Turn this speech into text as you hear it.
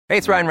Hey,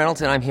 it's Ryan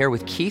Reynolds, and I'm here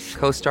with Keith,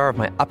 co-star of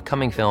my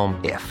upcoming film,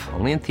 If,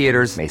 only in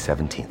theaters May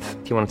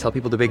 17th. Do you want to tell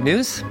people the big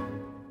news?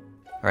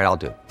 All right, I'll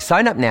do it.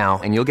 Sign up now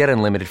and you'll get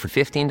unlimited for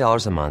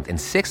 $15 a month and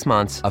 6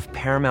 months of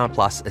Paramount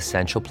Plus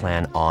Essential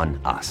Plan on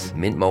us.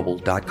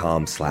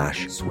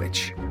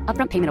 MintMobile.com/switch.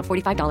 Upfront payment of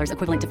 $45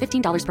 equivalent to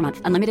 $15 per month.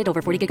 Unlimited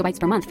over 40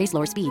 gigabytes per month. Face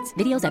lower speeds.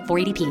 Videos at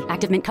 480p.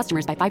 Active Mint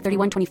customers by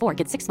 531.24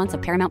 get 6 months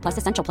of Paramount Plus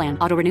Essential Plan.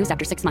 Auto renews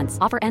after 6 months.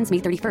 Offer ends May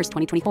 31st,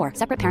 2024.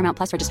 Separate Paramount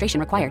Plus registration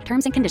required.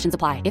 Terms and conditions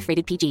apply if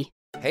rated PG.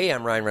 Hey,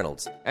 I'm Ryan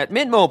Reynolds. At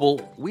Mint Mobile,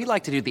 we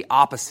like to do the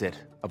opposite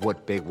of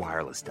what Big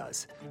Wireless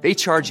does. They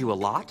charge you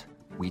a lot.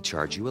 We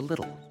charge you a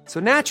little. So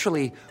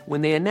naturally,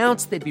 when they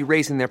announced they'd be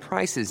raising their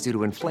prices due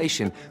to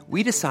inflation,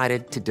 we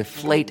decided to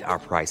deflate our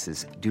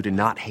prices due to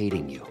not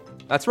hating you.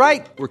 That's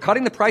right. We're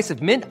cutting the price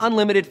of Mint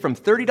Unlimited from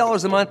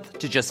 $30 a month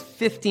to just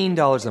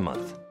 $15 a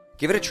month.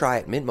 Give it a try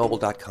at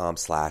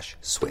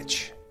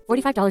mintmobile.com/switch.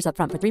 $45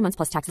 upfront for 3 months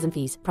plus taxes and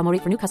fees. Promo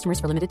rate for new customers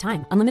for limited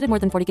time. Unlimited more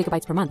than 40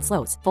 gigabytes per month.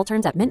 Slows full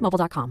terms at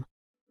mintmobile.com.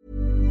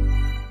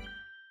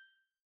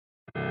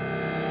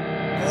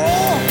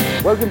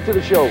 Welcome to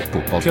the show.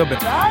 Fotballklubben.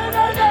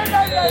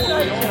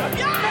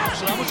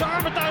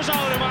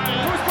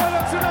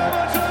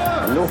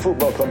 No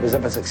football club is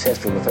ever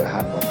successful without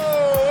handball.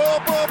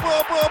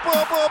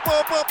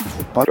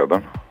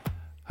 Fotballklubben.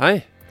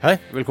 Hei.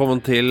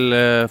 Velkommen til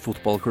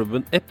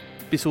fotballklubben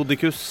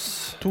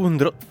Episodikus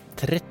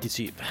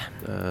 237.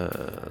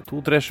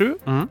 237.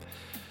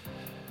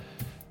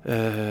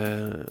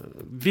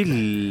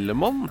 Ville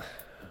man,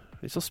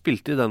 hvis man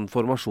spilte i den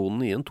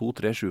formasjonen i en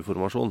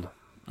 2-3-7-formasjon,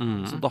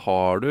 så da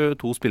har du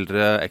 2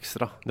 spillere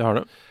ekstra. Det har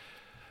du.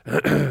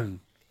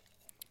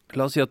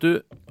 La oss si at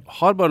du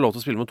har bare lov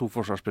til å spille med 2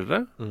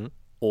 forsvarsspillere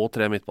og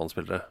 3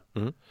 midtbanespillere.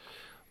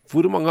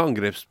 Hvor mange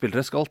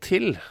angrepsspillere skal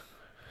til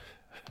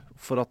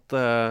for at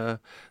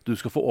du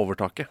skal få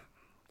overtaket?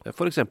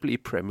 For eksempel i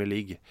Premier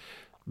League.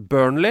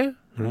 Burnley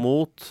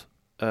mot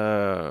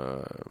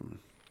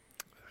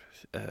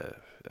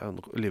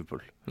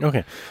Liverpool.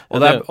 Ok. Og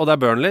det er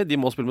Burnley. De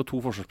må spille med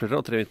 2 forsvarsspillere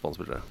og 3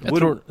 midtbanespillere. Jeg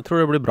tror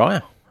det blir bra,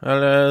 ja.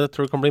 Jeg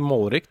tror det kan bli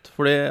målrikt.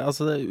 Fordi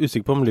altså, jeg er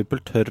usikker på om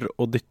Liverpool tør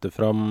å dytte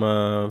fram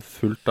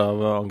fullt av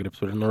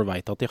angrepsspillere når du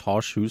vet at de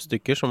har 7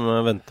 stykker som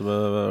venter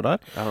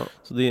der. Ja.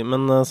 Så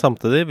men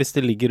samtidig, hvis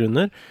de ligger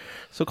under,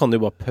 så kan de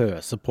jo bare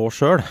pøse på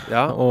selv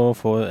og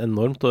få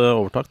enormt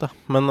overtak. Da.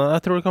 Men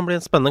jeg tror det kan bli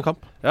en spennende kamp.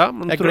 Ja,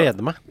 men jeg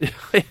gleder meg.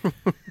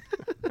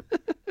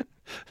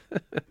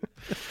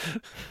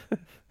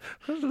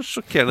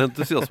 Sjokkerende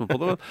entusiasme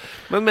på det.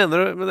 Men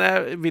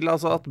jeg vil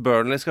altså at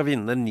Burnley skal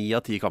vinne 9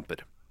 av 10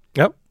 kamper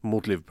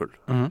mot Liverpool.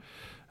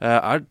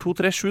 Er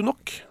 2-3-7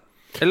 nok?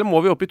 Eller må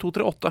vi opp i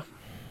 2-3-8?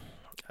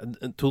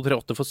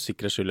 2-3-8 for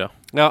sikkerhets skyld,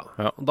 ja.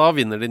 Da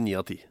vinner de 9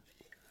 av 10.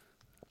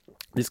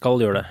 De skal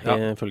gjøre det,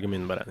 ifølge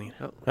mine beregninger.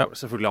 Ja.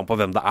 Selvfølgelig an på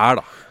hvem det er,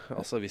 da.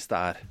 Altså hvis det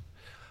er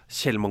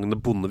Kjell Magne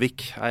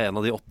Bondevik er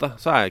en av de 8,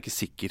 så er jeg ikke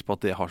sikker på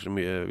at det har så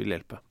mye vil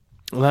hjelpe.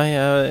 Nei,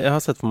 jeg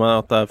har sett for meg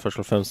at det er først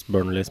og fremst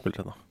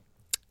Burnley-spillere da.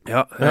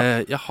 Ja,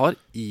 jeg har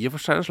i og for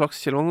seg en slags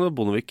Kjell Magne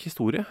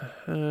Bondevik-historie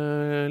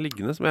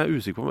liggende som jeg er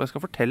usikker på om jeg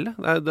skal fortelle.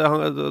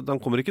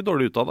 Han kommer ikke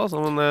dårlig ut av det, altså,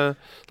 men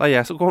det er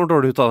jeg som kommer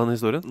dårlig ut av den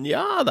historien.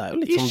 Ja, det er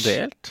jo litt sånn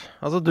delt.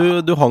 Altså,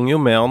 du hang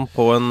jo med han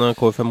på en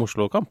KFM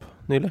Oslo-kamp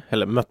nylig.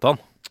 Eller møtte han.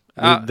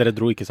 Dere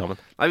dro ikke sammen.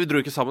 Nei, vi dro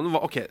ikke sammen.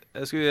 Ok,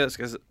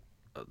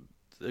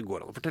 det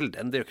går an å fortelle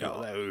den, det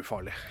er jo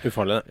ufarlig.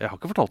 Ufarlig, det. Jeg har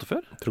ikke fortalt det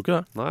før. Tror ikke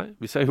det. Nei,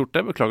 hvis jeg har gjort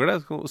det, beklager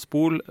det.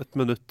 Spol 1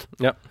 minutt.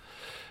 Ja.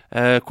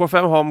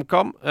 KFM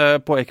HamKam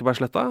på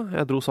Ekebergsletta.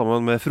 Jeg dro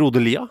sammen med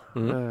Frode Lia.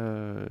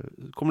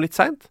 Kom litt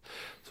sent.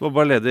 Så var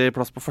bare ledig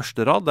plass på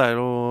første rad.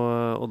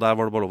 Og der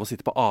var det bare lov å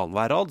sitte på annen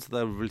hver rad. Så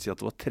det vil si at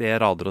det var 3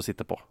 rader å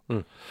sitte på.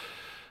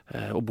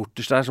 Og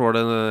borterst der så var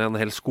det en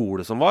hel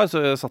skole som var. Så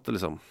jeg satte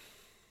liksom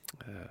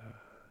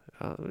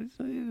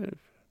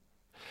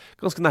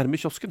ganske nærme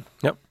kiosken.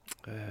 Ja.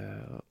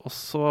 Og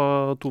så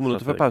 2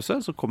 minutter før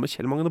pause så kommer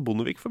Kjell Magne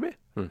Bondevik forbi.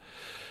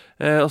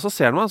 Og så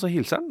ser han meg, så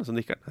hilser han, så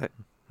nikker han. Hei.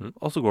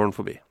 Og så går han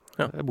forbi.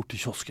 Bort til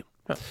kiosken.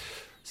 Ja.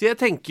 Så jeg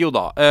tenker jo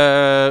da,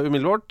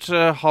 umiddelbart,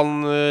 han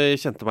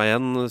kjente meg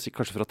igjen,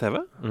 kanskje fra TV.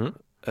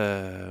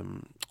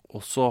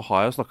 Og så har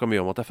jeg jo snakket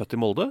mye om at jeg er født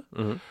i Molde.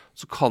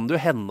 Så kan det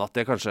jo hende at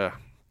jeg kanskje,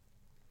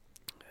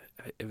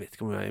 jeg vet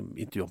ikke om jeg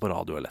intervjuet på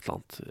radio eller et eller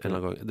annet, en eller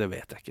annen gang. Det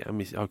vet jeg ikke,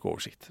 jeg har ikke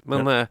oversikt.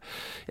 Men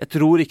jeg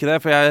tror ikke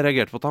det, for jeg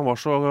reagerte på at han var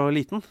så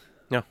liten.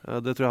 Ja.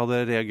 Det tror jeg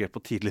hadde reagert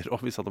på tidligere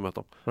også, hvis jeg hadde møtt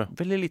ham. Ja.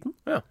 Veldig liten.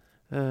 Ja.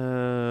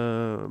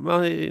 Men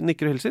han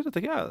nikker og hilser. Jeg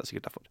tenker, det er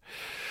sikkert derfor.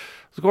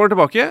 Så kommer han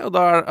tilbake, og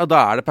da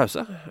er det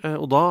pause.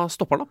 Og da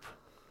stopper han opp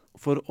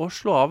for å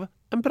slå av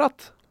en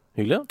prat.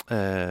 Hyggelig,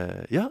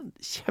 ja,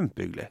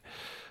 kjempehyggelig.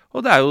 Og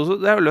det er jo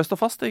løst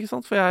og fast, ikke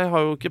sant? For jeg har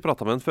jo ikke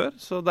pratet med henne før.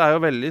 Så det er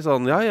jo veldig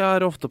sånn, jeg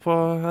er ofte på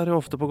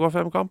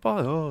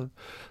K5-kamper. Ja,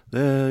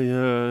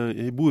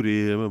 jeg bor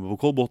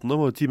på Kolbotn, det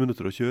var 10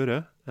 minutter å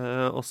kjøre.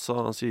 Og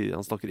så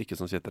han snakker ikke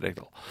som Kjetil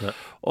Rekdal. Ja.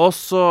 Og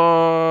så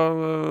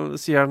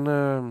sier han,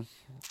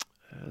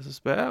 så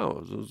spør jeg,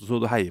 så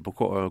du heier på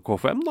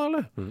K5 da,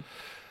 eller?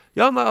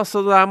 Ja, nei,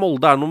 altså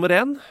Molde er nummer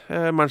 1.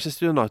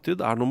 Manchester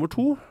United er nummer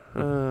 2.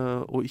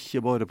 Og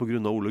ikke bare på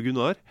grunn av Ole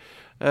Gunnar.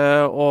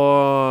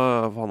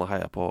 Og han har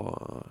heiet på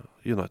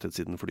United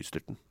siden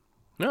flystyrten.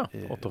 Ja,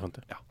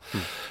 58. Ja.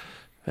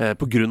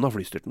 På grunn av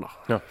flystyrten, da.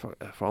 Ja.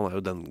 For han er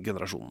jo den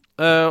generasjonen.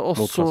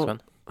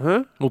 Motgangsfan.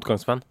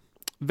 Motgangsfan.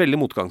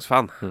 Veldig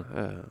motgangsfan.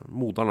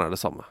 Moderen er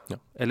det samme. Ja.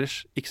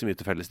 Ellers ikke så mye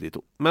til felles de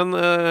to. Men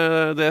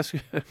det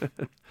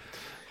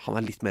han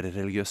er litt mer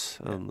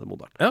religiøs enn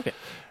moderen. Ja, ok.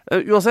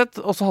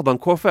 Uansett, og så hadde han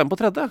KFM på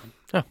 3.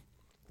 Ja.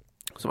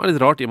 Som er litt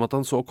rart, i og med at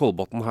han så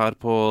Kolbotn her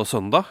på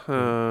søndag.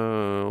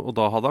 Og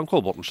da hadde han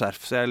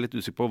Kolbotn-skjerf, så jeg er litt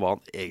usikker på hva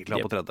han egentlig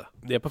har på 3.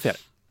 De er på 4.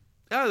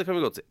 Ja, det kan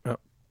vi godt si. Ja.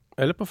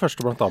 Eller på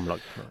første blant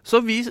damelag.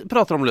 Så vi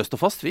prater om løst og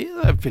fast, vi.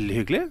 Det er veldig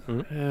hyggelig.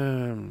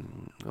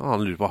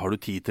 Han lurer på, har du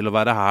tid til å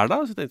være her da?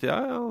 Så tenkte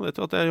jeg, ja, vet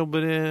du at jeg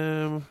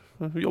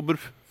jobber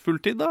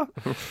fulltid da?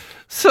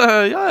 Så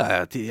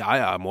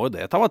jeg må jo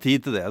det. Ta meg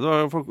tid til det.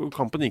 For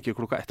kampen gikk jo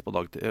klokka 1 på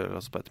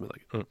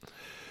ettermiddag.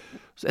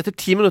 Så etter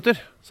 10 minutter,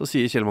 så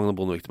sier Kjell Magne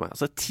Bondevik til meg,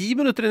 altså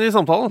 10 minutter inn i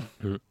samtalen.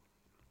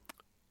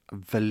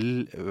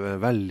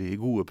 Veldig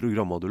gode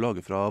programmer du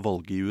lager fra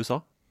valget i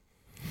USA.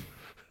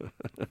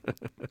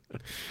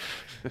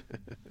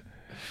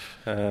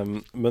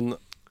 Men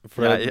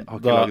jeg har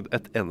ikke laget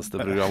et eneste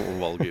program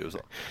om valget i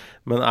USA.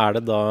 Men er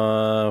det da,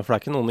 for det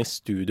er ikke noen i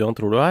studio han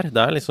tror du er,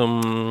 det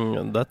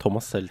er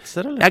Thomas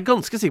Seltzer, eller? Jeg er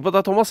ganske sikker på at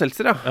det er Thomas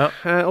Seltzer, ja.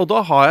 Og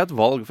da har jeg et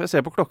valg, for jeg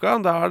ser på klokka,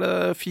 da er det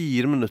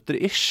 4 minutter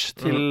ish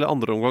til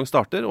andre omgang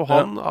starter, og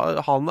han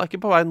er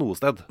ikke på vei noe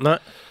sted. Nei.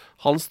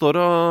 Han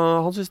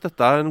synes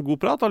dette er en god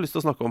prat, og har lyst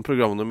til å snakke om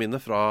programmene mine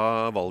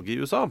fra valget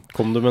i USA.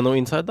 Kom du med noe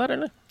insight der,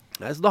 eller?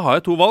 Nei, så da har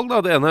jeg 2 valg da.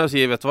 Det ene er å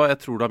si, vet du hva, jeg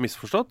tror du har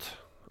misforstått.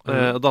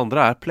 Det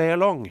andre er play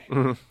along.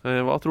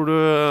 Hva tror du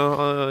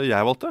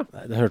jeg valgte?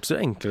 Nei, det hørtes jo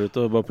enklere ut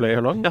å bare play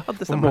along. Ja,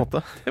 det stemmer.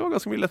 Det var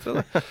ganske mye lettere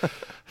det.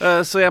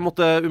 Så jeg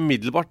måtte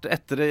umiddelbart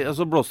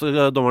så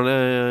blåste dommerne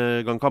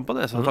i gang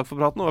kampen. Jeg sa takk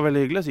for praten, det var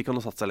veldig hyggelig, så gikk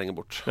han og satt seg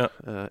lenger bort.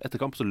 Etter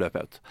kamp så løp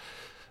jeg ut.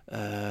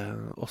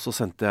 Og så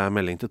sendte jeg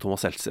melding til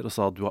Thomas Seltzer og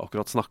sa at du har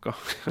akkurat snakket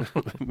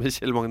med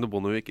Kjell Magne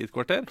Bondevik i et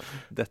kvarter.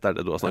 Dette er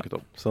det du har snakket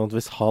om. Sånn at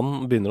hvis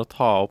han begynner å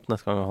ta opp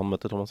neste gang han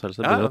møter Thomas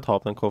Seltzer, begynner å ta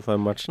opp den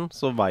KFM-matchen,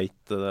 så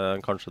vet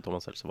kanskje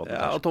Thomas Seltzer hva det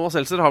er. Ja, og Thomas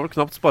Seltzer har vel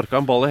knapt sparket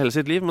en ball i hele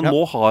sitt liv, men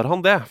nå har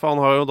han det. For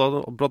han har jo da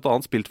blant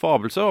annet spilt for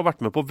Abelsø og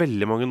vært med på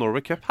veldig mange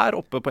Norway Cup her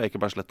oppe på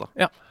Ekebergsletta.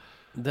 Ja,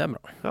 det er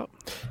bra. Ja.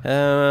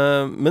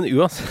 Men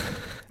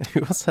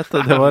uansett,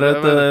 det var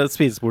et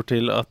spisespor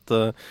til at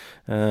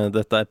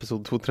dette er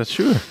episode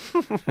 237.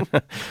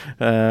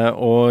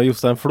 Og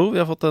Jostein Flo, vi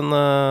har fått en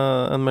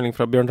melding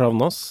fra Bjørn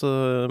Ravnås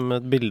med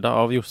et bilde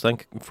av Jostein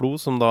Flo,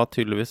 som da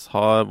tydeligvis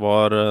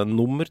var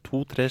nummer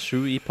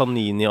 237 i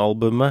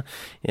Panini-albumet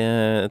i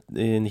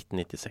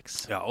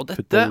 1996. Ja, og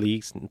dette Football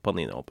Leagues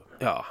Panini-album.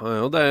 Ja,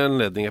 og det er en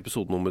ledning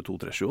episode nummer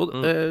 237. Og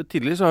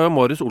tidligere så har jo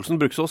Marius Olsen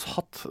Bruksås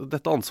hatt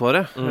dette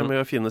ansvaret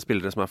med å finne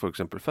spillere som er for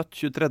eksempel født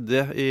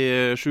 23. i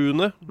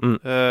 7.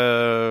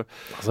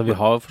 Altså vi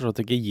har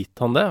forstått ikke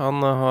gitt han det. Han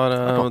har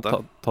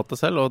tatt det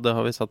selv, og det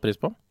har vi satt pris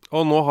på.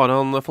 Og nå har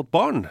han fått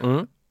barn,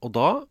 og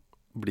da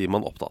blir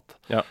man opptatt.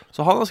 Ja.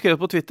 Så han har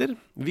skrevet på Twitter: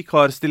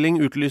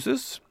 vikarstilling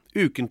utlyses,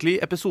 ukentlig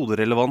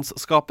episoderelevans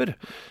skaper,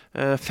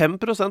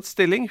 5%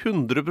 stilling,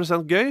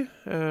 100% gøy,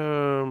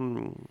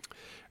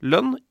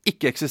 lønn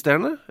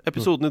ikke-eksisterende.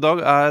 Episoden i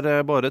dag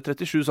er bare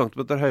 37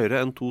 cm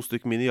høyere enn 2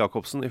 stykk Mini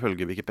Jacobsen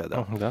ifølge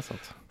Wikipedia. Det er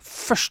sant.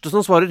 Første som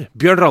svarer: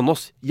 Bjørn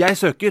Ravnås. Jeg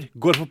søker.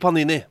 Går for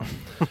Panini.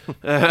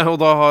 Og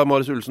da har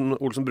Marius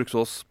Olsen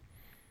Bruksås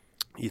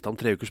gitt ham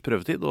 3 ukers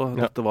prøvetid, og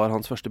dette var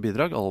hans første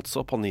bidrag.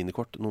 Altså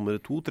Panini-kort nummer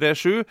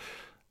 237.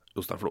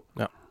 Jostein Flo.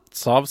 Ja.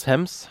 Savs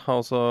Hems har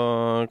også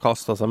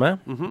kastet seg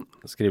med.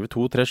 Skriver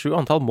 237.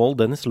 Antall mål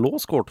Dennis Law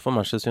skårte for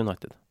Manchester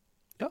United.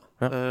 Ja,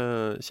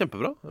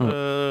 kjempebra.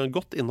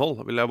 Godt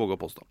innhold, vil jeg våge å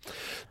påstå.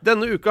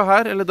 Denne uka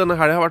her, eller denne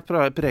helgen, har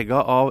vært preget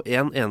av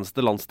en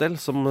eneste landsdel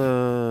som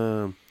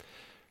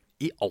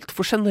i alt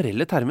for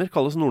generelle termer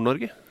kalles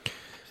Nord-Norge.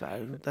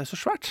 Det er så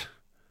svært.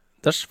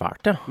 Det er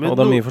svært, ja. Og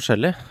det er mye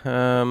forskjellig.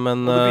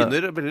 Men det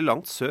begynner veldig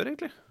langt sør,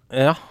 egentlig.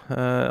 Ja,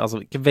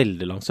 altså ikke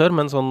veldig langt sør,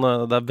 men sånn,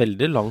 det er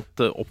veldig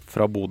langt opp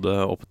fra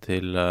Bodø opp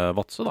til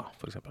Vadsø, da,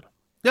 for eksempel.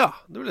 Ja,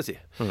 det vil jeg si.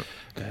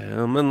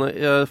 Men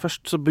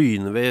først så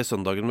begynner vi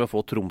søndagen med å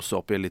få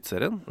Tromsø opp i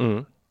Elitserien.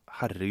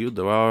 Herregud,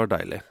 det var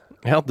deilig.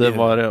 Ja, det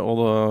var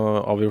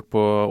avgjort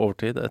på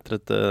overtid etter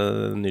et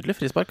nydelig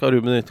frispark av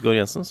Ruben Yttergård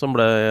Jensen, som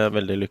ble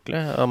veldig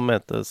lykkelig. Han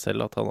mente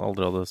selv at han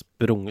aldri hadde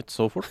sprunget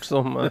så fort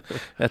som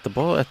etter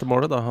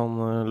målet, da han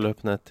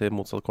løp ned til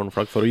motsatt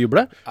cornerflagg for å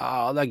juble.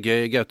 Ja, det er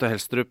gøy. Gaute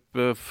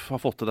Helstrup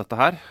har fått til dette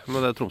her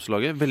med det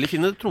Tromsø-laget. Veldig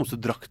fine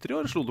Tromsø-drakter i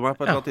år, slo det meg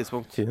på et eller annet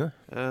tidspunkt. Fine.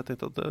 Jeg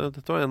tenkte at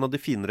dette var en av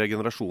de finere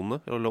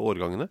generasjonene, eller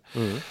årgangene.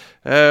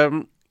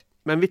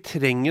 Men vi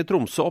trenger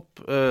Tromsø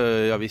opp.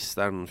 Ja visst,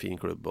 det er en fin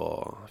klubb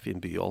og fin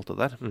by og alt det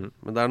der.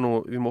 Men det er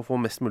noe, vi må få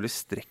mest mulig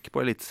strekk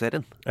på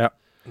Eliteserien. Ja,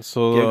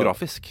 så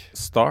geografisk.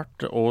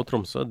 Start og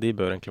Tromsø, de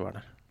bør egentlig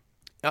være der.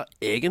 Ja,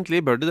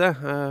 egentlig bør de det.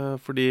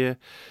 Fordi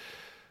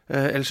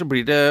Ellers så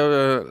blir det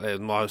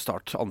nå har jo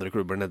Start andre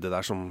klubber nedi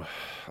der som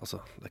altså,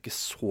 det ikke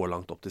så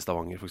langt opp til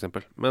Stavanger for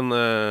eksempel. Men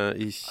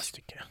i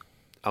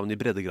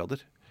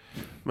breddegrader.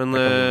 Men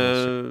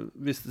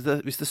hvis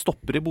det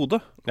stopper i Bodø,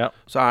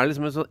 så er det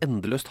liksom et sånn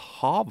endeløst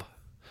hav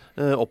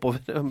oppover.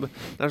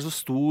 Det er så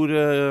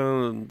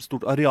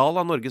stort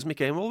areal av Norge som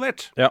ikke er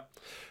involvert.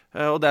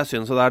 Og det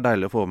synd, så det er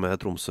deilig å få med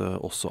Tromsø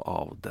også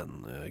av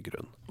den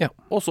grunn.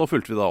 Og så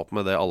fulgte vi da opp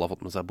med det alle har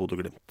fått med seg,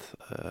 Bodø Glimt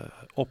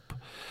opp.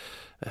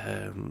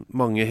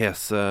 Mange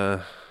hese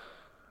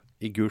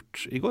i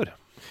gult i går.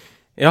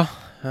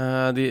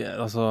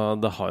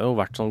 Det har jo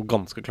vært sånn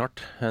ganske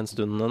klart en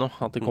stund nå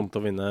at de kom til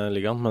å vinne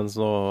ligaen, men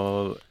så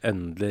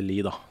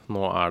endelig da.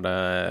 Nå er det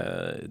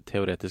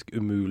teoretisk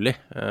umulig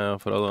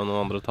for noen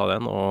andre å ta det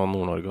igjen, og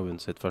Nord-Norge har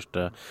vunnet sitt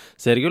første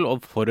seriegull,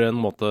 og for en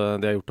måte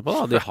de har gjort det på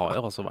da. De har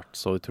jo altså vært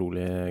så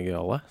utrolig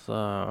gøyale, så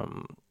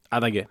det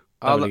er gøy.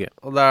 Det er veldig gøy.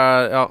 Og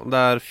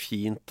det er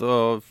fint,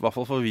 og i hvert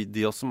fall for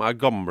de oss som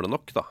er gamle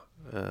nok da,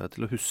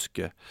 til å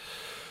huske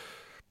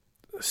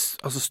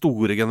altså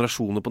store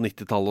generasjoner på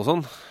 90-tallet og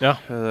sånn,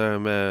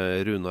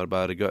 med Runar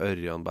Berg og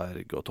Ørjan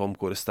Berg og Tom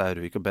Kåre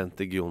Stervik og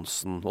Bent Egge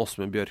Johnsen,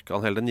 Åsmund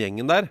Bjørkan, hele den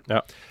gjengen der.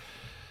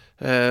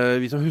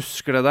 Vi som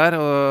husker det der,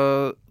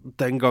 og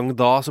den gang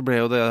da så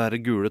ble jo det der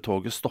gule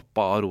toget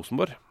stoppet av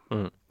Rosenborg.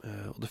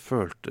 Og det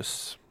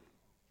føltes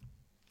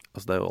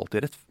altså det er jo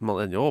alltid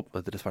man ender jo opp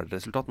med et rettferdig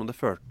resultat, men det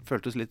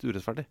føltes litt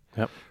urettferdig.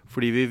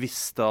 Fordi vi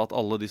visste at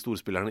alle de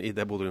storspillerne i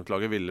det Bodø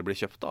Glimt-laget ville bli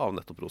kjøpt av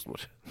nettopp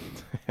Rosenborg.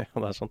 Det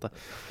er sant det.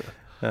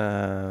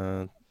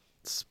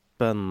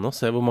 Spennende å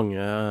se hvor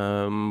mange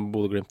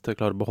Bodø Glimt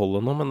klarer å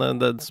beholde nå, men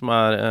det som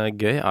er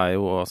gøy er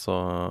jo altså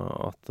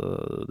at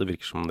det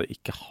virker som det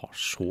ikke har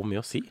så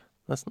mye å si,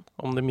 nesten.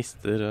 Om de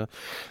mister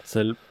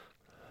selv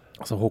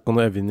altså Håkon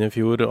og Evin i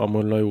fjor,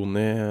 Amor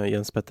Lajoni,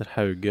 Jens Petter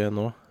Hauge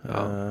nå.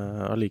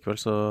 Allikevel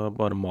så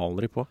bare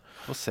maler de på.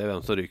 Og se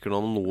hvem som ryker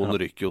nå. Noen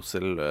ryker jo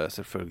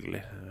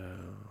selvfølgelig.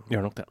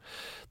 Gjør nok det.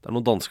 Det er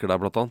noen dansker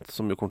der blant annet,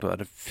 som jo kommer til å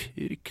være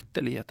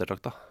fryktelig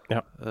ettertrakta.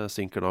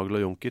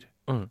 Sinkernagel og Junker.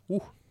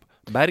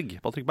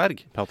 Patrick Berg,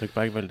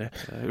 veldig.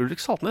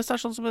 Ulrik Saltnes er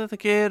sånn som jeg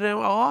tenker,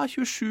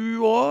 27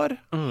 år.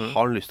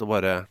 Har han lyst til å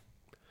bare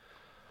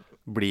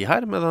bli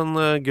her med den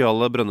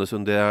gøyale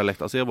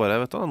Brønnøysund-dialekta si og bare,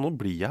 vet du, nå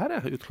blir jeg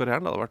her ut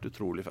karrieren, det hadde vært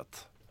utrolig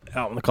fett.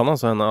 Ja, men det kan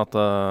altså hende at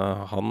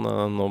han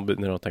nå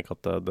begynner å tenke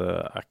at det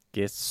er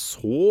ikke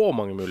så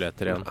mange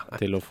muligheter igjen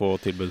til å få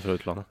tilbud fra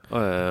utlandet.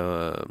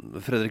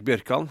 Fredrik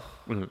Bjørkan,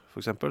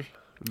 for eksempel,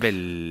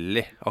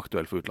 veldig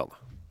aktuell for utlandet.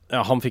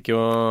 Ja, de fikk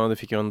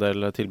jo en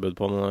del tilbud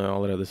på han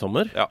allerede i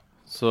sommer.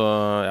 Så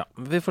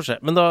vi får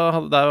se. Men det har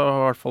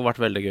i hvert fall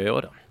vært veldig gøy i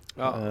år,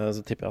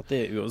 så tipper jeg at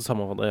de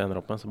samme hva det ender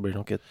opp med, så blir det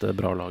nok et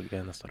bra lag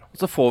neste år.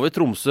 Så får vi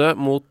Tromsø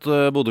mot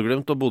Bodø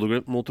Glimt og Bodø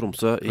Glimt mot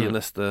Tromsø i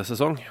neste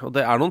sesong. Og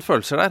det er noen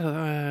følelser der.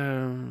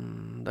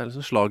 Det er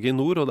liksom slaget i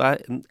nord, og det er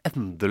en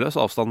endeløs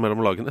avstand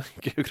mellom lagene,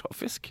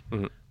 geografisk.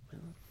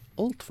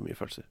 Alt for mye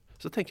følelser.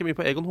 Så jeg tenker mye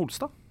på Egon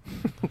Holstad.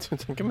 Du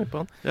tenker mye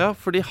på han? Ja,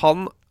 fordi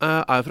han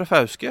er jo fra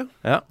Fauske.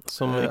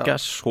 Som ikke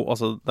er så,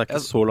 altså det er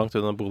ikke så langt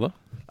unna Bodø.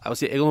 Jeg vil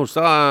si Egon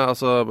Holstad er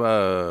altså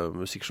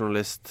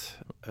musikkjournalist,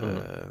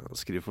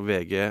 skriver for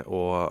VG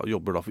og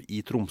jobber da i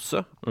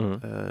Tromsø,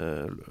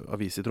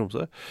 avis i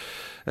Tromsø.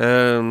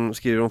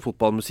 Skriver om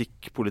fotball,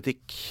 musikk,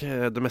 politikk,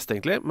 det meste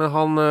egentlig. Men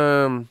han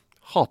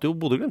hater jo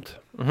Bodø Glimt.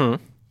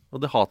 Og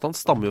det hatet han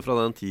stammer jo fra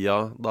den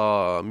tida da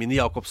Mini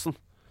Jakobsen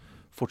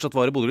fortsatt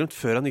var i Bodø Glimt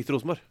før han gikk til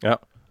Rosenborg.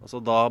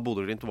 Altså da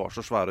Bodø Glimt var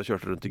så svære og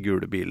kjørte rundt i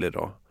gule biler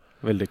og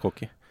veldig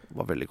cocky.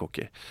 Var veldig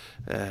cocky.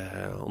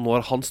 Og nå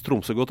har hans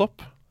Tromsø gått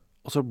opp.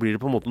 Og så blir det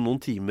på en måte noen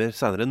timer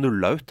senere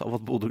nulla ut av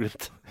at Bodø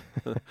Glimt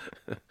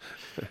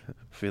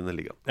finner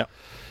ligaen.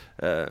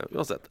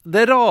 Uansett.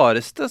 Det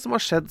rareste som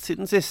har skjedd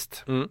siden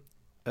sist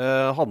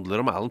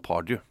handler om Alan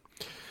Pardew.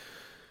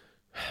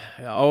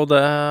 Ja, og det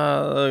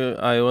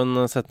er jo en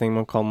setning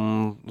man kan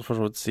for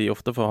så vidt si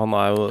ofte, for han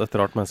er jo et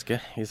rart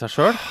menneske i seg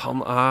selv. Han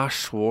er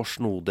så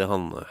snodig,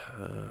 han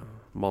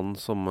mann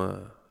som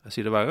jeg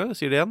sier det hver gang, jeg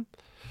sier det igjen.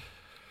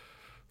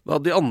 Da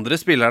de andre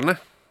spillerne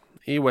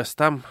i West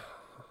Ham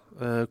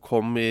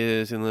kom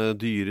i sine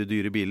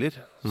dyre biler,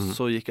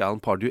 så gikk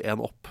Alan Pardew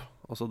en opp.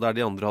 Altså der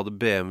de andre hadde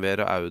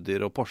BMW-er og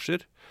Audier og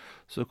Porscher,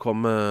 så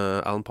kom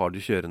Alan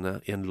Pardew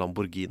kjørende i en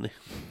Lamborghini.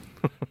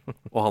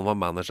 Og han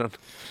var manageren.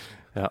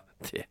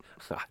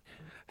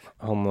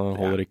 Han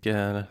holder ikke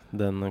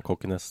den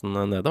kokkenessen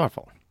nede i hvert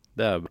fall.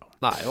 Det er jo bra.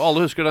 Nei, og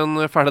alle husker den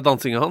fæle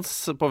dansingen hans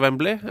på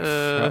Wembley,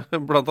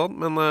 blant annet,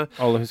 men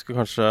alle husker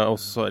kanskje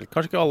også, eller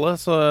kanskje ikke alle,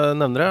 så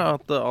nevner jeg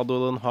at Ado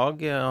Den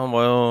Haag, han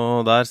var jo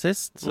der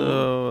sist,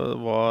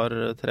 var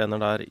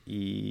trener der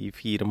i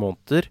 4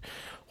 måneder,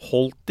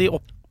 holdt de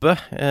oppe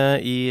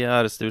i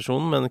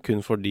æresdivisjonen, men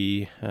kun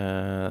fordi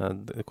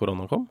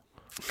korona kom.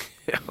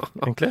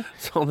 egentlig.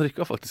 Så han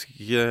rykket faktisk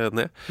ikke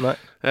ned. Nei.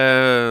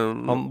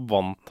 Han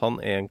Vant han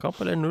 1 kamp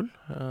eller 0,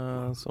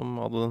 som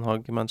hadde Den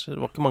Haag-manager?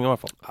 Det var ikke mange i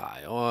hvert fall. Nei,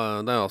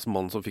 og det altså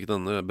mannen som fikk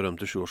denne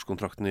berømte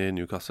 7-årskontrakten i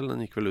Newcastle.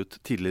 Den gikk vel ut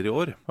tidligere i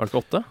år. Var det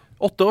ikke 8?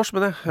 8 års,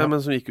 men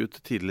men som gikk ut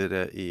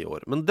tidligere i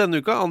år. Men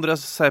denne uka,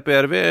 Andreas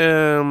Seipajärvi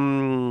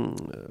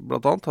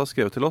blant annet har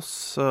skrevet til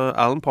oss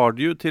Alan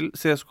Pardew til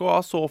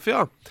CSKA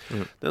Sofia.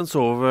 Den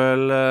så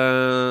vel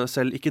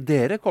selv ikke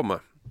dere komme.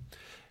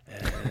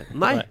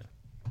 Nei.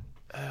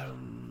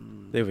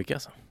 Det gjør vi ikke,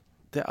 altså.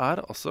 Det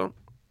altså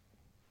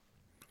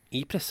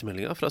i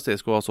pressemeldinga fra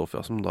CSKA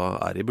Sofia, som da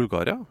i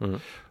Bulgaria,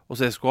 og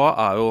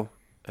CSKA jo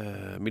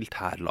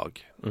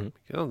militærlag.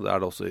 Ja, det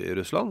det også i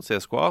Russland.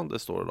 CSKA, det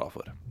står da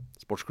for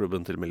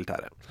sportsklubben til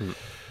militæret.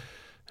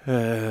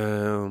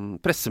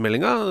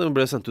 Pressemeldinga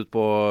ble sendt ut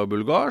på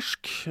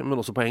bulgarsk, men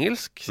også på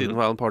engelsk, siden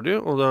for Alan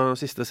Pardew, og da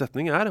siste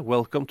setning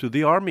 «Welcome to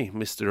the army,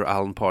 Mr.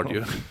 Alan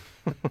Pardew».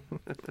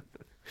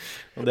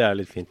 Og det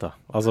litt fint, da.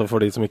 Altså, for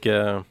de som ikke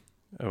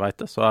vet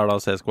det, så da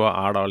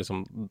CSKA da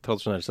liksom,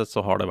 tradisjonelt sett så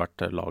har det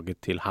vært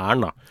laget til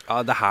hæren, da. Ja,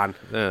 det hæren,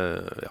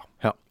 ja.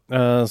 Ja.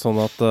 Sånn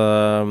at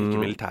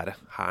ikke militære,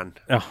 hæren.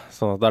 Ja,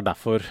 sånn at det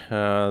derfor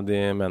de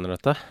mener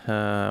dette.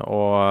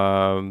 Og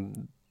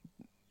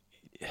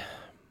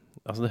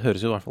altså det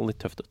høres jo i hvert fall litt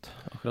tøft ut,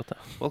 akkurat det.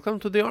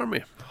 Welcome to the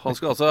army. Han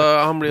skal altså,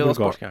 han blir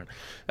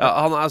ja,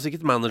 han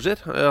sikkert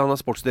manager, han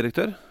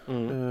sportsdirektør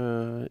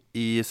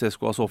i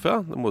CSKA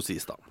Sofia, det må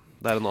sies da.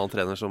 Det en annen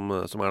trener som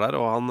der,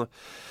 og han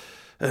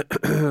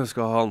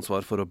skal ha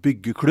ansvar for å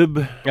bygge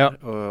klubb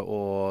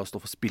og stå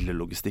for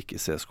spillelogistikk i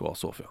CSKA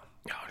Sofia.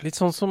 Ja, litt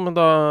sånn som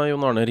da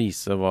Jon Arne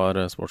Riise var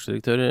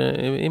sportsdirektør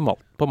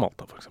på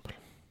Malta, for eksempel.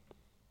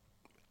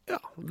 Ja,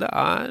 det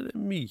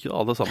mye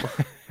av det samme.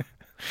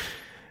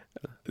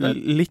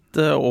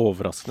 Litt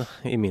overraskende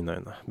i mine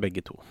øyne,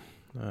 begge to.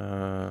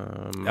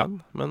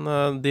 Men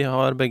de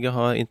begge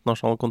har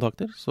internasjonale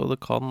kontakter, så det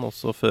kan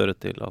også føre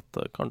til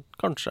at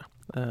kanskje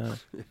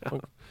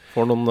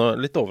får noen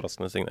litt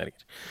overraskende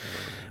signeringer.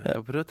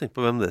 Jeg prøver å tenke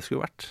på hvem det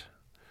skulle vært.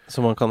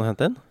 Som man kan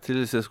hente inn?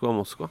 Til CSKA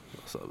Moskva.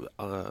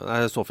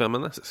 Altså, Sofia,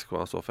 mener jeg.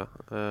 CSKA Sofia.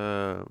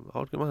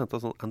 Har man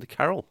hentet sånn Andy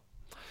Carroll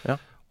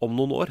om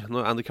noen år,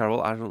 når Andy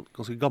Carroll sånn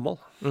ganske gammel.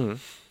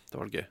 Det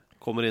var gøy.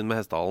 Kommer inn med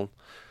hestehalen,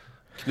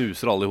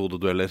 knuser alle i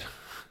hodedueller,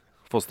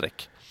 får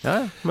strekk. Ja,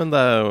 men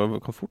det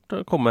kan fort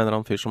komme en eller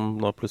annen fyr som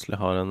nå plutselig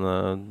har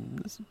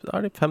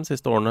de 5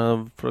 siste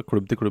årene fra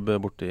klubb til klubb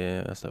borte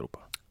i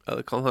Øst-Europa. Ja,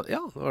 det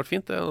har vært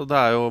fint det. Og det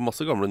jo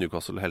masse gamle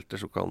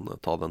Newcastle-helter som kan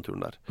ta den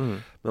turen der.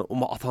 Men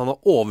om at han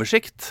har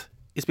oversikt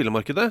i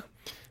spillemarkedet,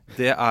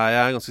 det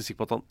jeg ganske sikker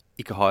på at han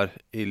ikke har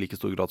i like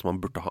stor grad som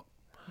han burde ha.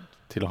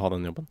 Til å ha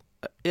den jobben?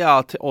 Ja,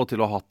 og til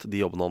å ha hatt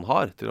de jobbene han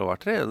har. Til å ha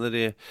vært trener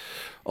i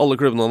alle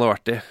klubbene han har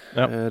vært i.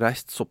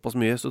 Reist såpass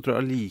mye, så tror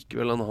jeg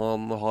likevel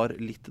han har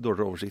litt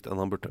dårligere oversikt enn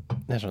han burde.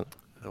 Jeg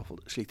skjønner. I hvert fall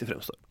slik det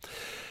fremstår.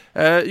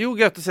 Jo,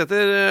 Gaute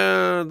Sæther,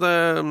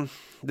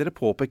 dere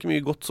påpeker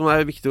mye godt som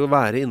viktig å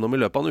være innom i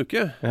løpet av en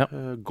uke.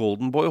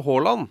 Golden Boy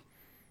Haaland,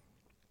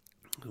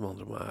 som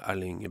handler om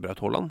Erling Braut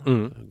Haaland,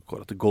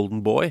 går til Golden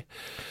Boy.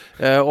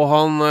 Og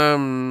han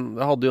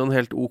hadde jo en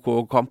helt OK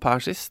kamp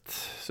her sist,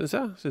 synes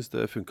jeg. Synes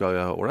det funket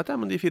ordentlig,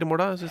 men de 4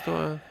 målene, synes det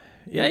var...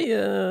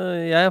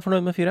 Jeg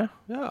fornøyd med 4.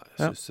 Ja,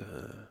 jeg synes...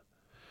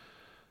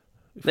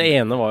 Det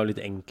ene var jo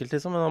litt enkelt,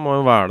 liksom, men han må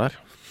jo være der.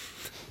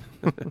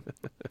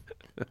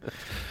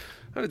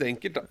 Det litt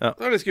enkelt, da.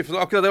 Det var litt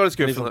skuffende. Akkurat det var litt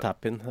skuffende. Litt sånn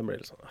tap-in. Det ble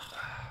litt sånn...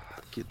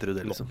 Ikke tro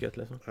det, liksom. Lokket,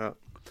 liksom. Ja.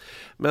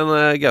 Men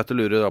Gaute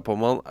lurer da på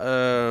om han...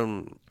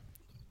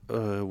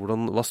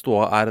 hva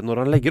ståa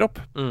når han legger opp.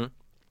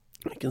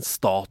 Hvilken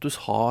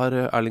status har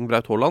Erling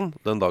Braut Haaland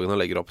den dagen han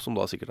legger opp, som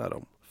da sikkert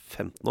om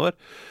 15 år?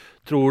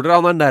 Tror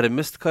dere han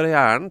nærmest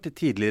karrieren til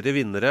tidligere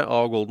vinnere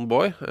av Golden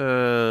Boy?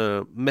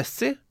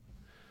 Messi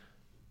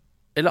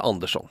eller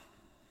Andersson?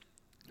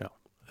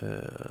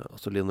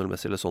 Altså Lionel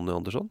Messi eller Sonny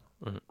Andersson?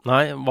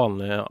 Nei,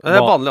 vanlig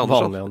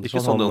Andersson.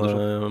 Ikke Sonny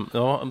Andersson.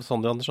 Ja,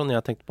 Sonny Andersson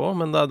jeg tenkte på,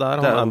 men det der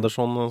han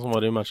Anderson som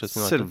var i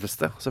Manchester United.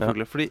 Selveste,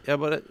 selvfølgelig. Fordi jeg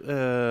bare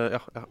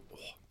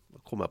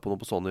kom jeg på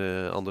noe på Sonny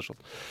Andersson.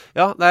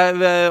 Ja,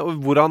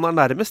 hvor han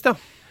nærmest, ja.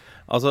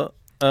 Altså,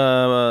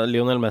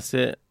 Lionel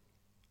Messi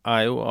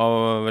jo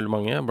av veldig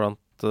mange,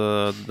 blant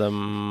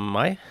dem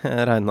meg,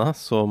 regnet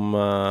som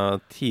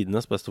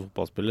tidenes beste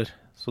fotballspiller.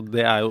 Så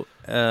det jo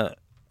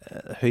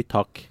høyt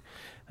tak.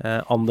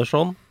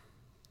 Andersson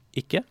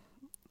ikke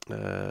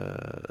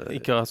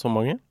så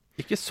mange.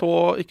 Ikke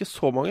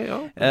så mange, ja.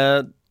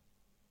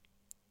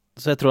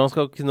 Så jeg tror han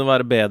skal kunne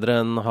være bedre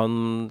enn han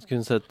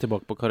kunne se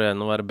tilbake på karrieren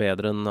og være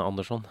bedre enn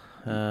Andersson.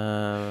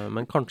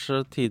 Men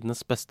kanskje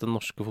tidenes beste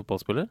norske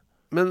fotballspiller.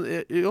 Men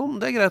jo,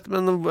 det greit,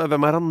 men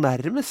hvem han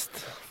nærmest?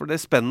 For det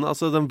spennende,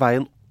 altså den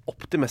veien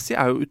opp til Messi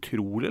jo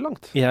utrolig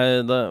langt.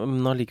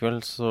 Men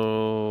allikevel så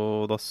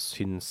da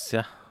syns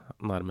jeg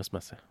nærmest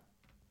Messi.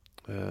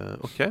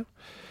 Ok.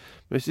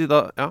 Hvis vi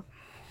da,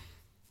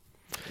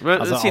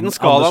 Men Altså, siden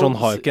skalaen Andersson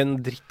har jo ikke en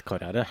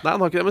drittkarriere. Nei, han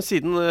har ikke det, men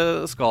siden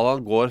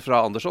skalaen går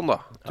fra Andersson da,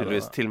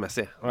 tydeligvis, til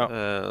Messi,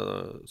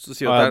 så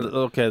sier Ah, at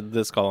det ok,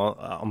 det skal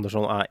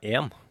Andersson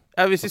 1.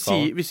 ja, hvis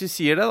vi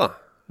sier det da,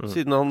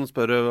 siden han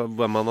spør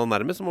hvem han er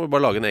nærmest, så må vi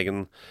bare lage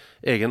en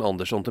egen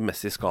Andersson til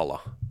Messi-skala.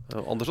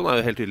 Andersson er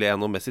jo helt tydelig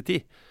 1 og Messi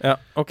 10. Ja,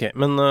 ok,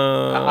 men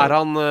Er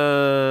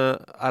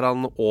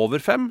han over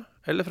 5,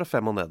 eller fra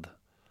 5 og ned?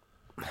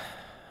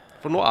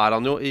 For nå er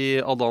han jo i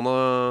Adana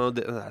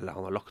Eller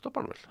han har lagt opp,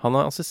 han vel? han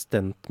er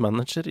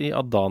assistentmanager i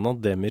Adana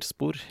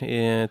Demirspor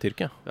i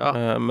Tyrkia.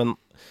 Ja. Men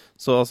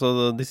så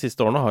altså, de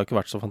siste årene har jo ikke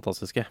vært så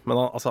fantastiske. Men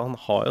han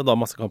har jo da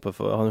masse kamper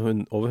han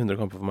har over 100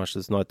 kamper for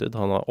Manchester United.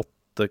 Han har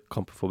 8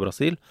 kamper for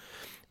Brasil.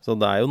 Så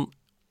det er jo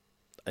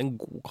en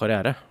god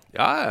karriere.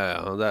 Ja,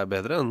 det er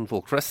bedre enn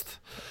folk flest.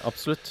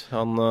 Absolutt.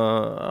 Han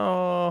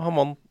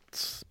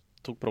vant,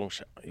 tok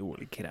bronse. Jo,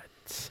 litt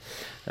greit.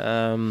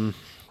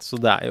 Så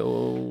det er jo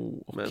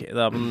ok, det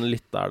er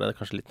litt der, det er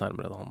kanskje litt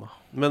nærmere enn han da.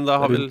 Men da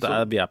har vi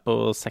Vi er på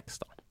 6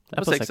 da.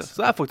 på 6,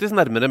 så det er faktisk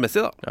nærmere Messi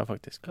da. Ja,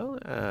 faktisk. Ja,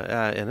 jeg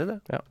er enig i det.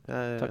 Ja,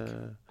 takk.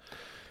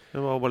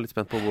 Jeg var bare litt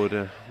spent på hvor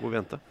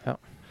vi endte. Ja.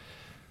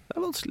 Det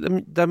er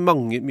vanskelig. Det er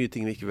mye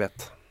ting vi ikke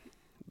vet.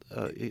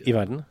 I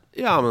verden?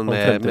 Ja, men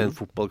med en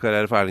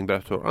fotballkarriere for Erling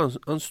Braut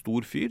Haaland, en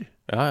stor fyr.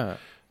 Ja.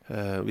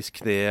 Hvis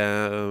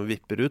kneet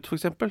vipper ut, for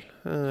eksempel,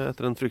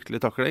 etter en fryktelig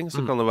takling,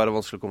 så kan det være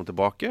vanskelig å komme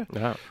tilbake,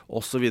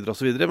 og så videre, og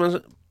så videre.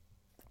 Men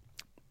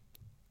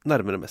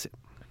nærmere Messi.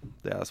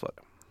 Det er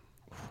svaret.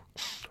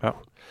 Ja.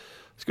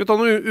 Skal vi ta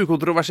noe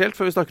ukontroversielt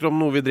før vi snakker om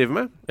noe vi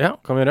driver med? Ja,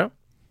 kan vi gjøre.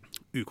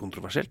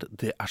 Ukontroversielt,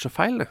 det er så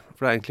feil det.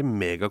 For det er egentlig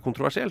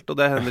megakontroversielt. Og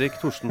det er Henrik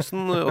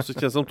Thorstensen, også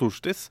kjent som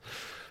Torstis,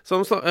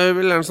 som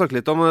vil gjerne snakke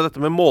litt om dette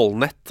med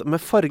målnett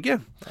med farge.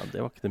 Ja, det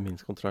var ikke det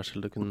minst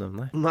kontroversielle du kunne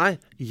nevne. Nei,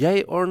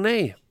 yay or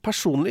nay.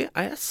 Personlig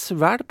er jeg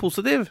svært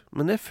positiv,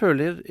 men jeg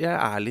føler jeg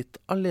er litt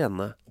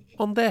alene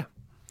om det.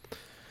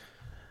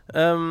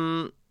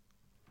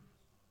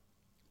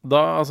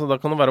 Da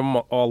kan det være om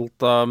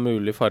alt av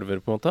mulige farver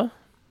på en måte.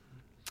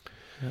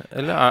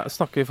 Eller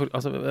snakker vi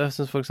jeg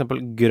synes for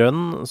eksempel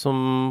grønn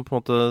som på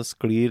en måte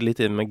sklir litt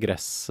inn med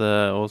gress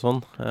og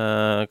sånn,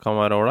 kan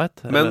være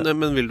ålreit. Men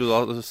vil du da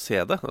se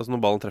det? Altså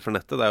når ballen treffer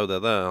nettet, det er jo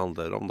det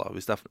handler om da.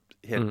 Hvis det er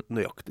helt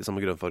nøyaktig samme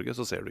grønnfarge,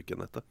 så ser du ikke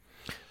nettet.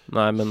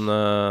 Nei, men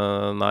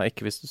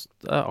ikke hvis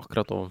det er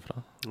akkurat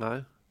ovenfra. Nei.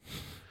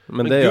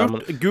 Men det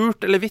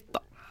gult eller hvitt da?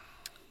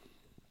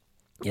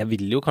 Jeg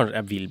vil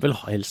vel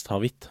helst ha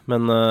hvitt,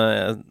 men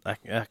jeg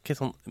er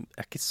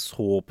ikke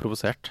så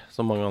provosert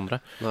som mange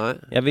andre. Nei.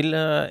 Jeg vil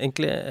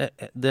egentlig,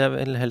 det jeg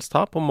vil helst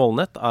ha på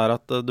målnett er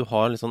at du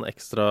har litt sånn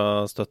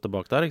ekstra støtte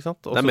bak der, ikke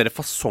sant? Det er mer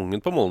fasongen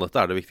på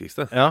målnettet er det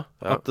viktigste. Ja,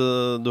 at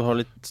du har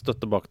litt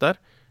støtte bak der,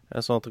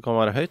 sånn at det kan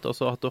være høyt, og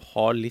så at du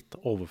har litt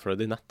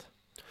overflødig nett.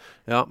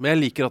 Ja, men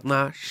jeg liker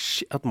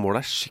at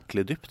målet er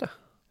skikkelig dypt, det.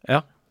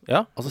 Ja.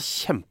 Altså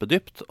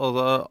kjempedypt,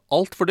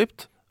 alt for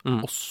dypt.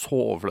 Og så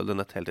overflødig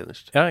nett helt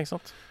innerst. Ja, ikke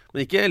sant?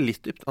 Men ikke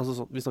litt dypt.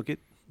 Altså, vi snakker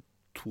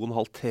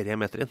 2,5-3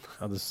 meter inn.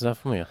 Ja, det synes jeg er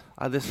for mye.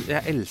 Nei,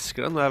 jeg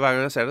elsker det. Hver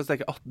gang jeg ser det, så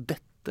tenker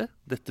jeg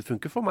dette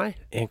funker for meg.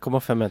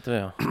 1,5 meter,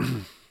 ja.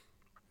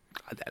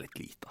 Nei, det er litt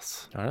lite, ass.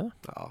 Er det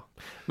det? Ja.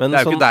 Men det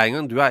er jo ikke deg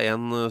engang. Du er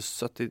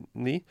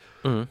 1,79.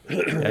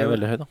 Jeg er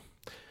veldig høy, da.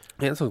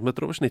 1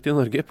 centimeter over snittet i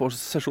Norge på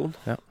sesjon.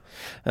 Ja.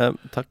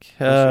 Takk.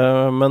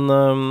 Men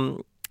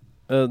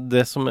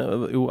det som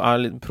jo er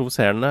litt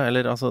provoserende,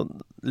 eller altså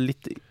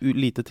litt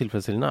lite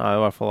tilfredsstillende, er jo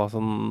i hvert fall altså,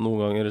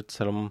 noen ganger,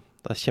 selv om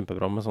det er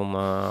kjempebra med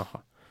sånne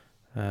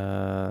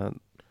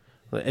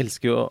jeg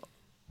elsker jo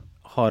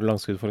harde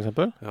langskudd, for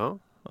eksempel. Ja.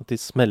 At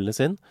de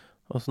smelles inn,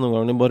 og så noen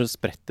ganger de bare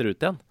spretter ut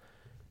igjen.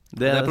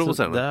 Det er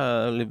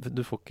provoserende.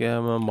 Du får ikke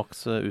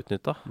maks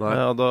utnyttet.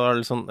 Ja, da er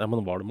det litt sånn, ja,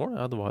 men var det mål?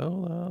 Ja, det var jo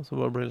det. Så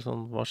bare blir det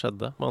sånn, hva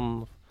skjedde?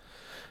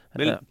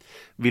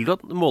 Vil du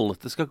at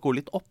målnettet skal gå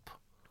litt opp?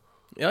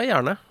 Ja,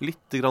 gjerne.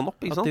 Litt grann opp,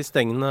 ikke sant? At de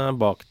stengene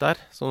bak der,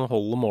 som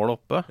holder målet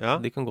oppe,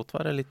 de kan godt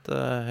være litt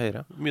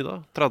høyere. Mye da?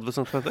 30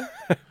 centimeter?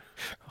 Det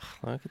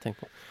har jeg ikke tenkt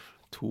på.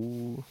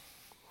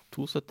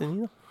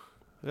 2,79 da.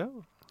 Ja.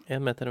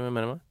 1 meter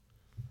mer enn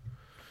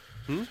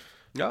meg.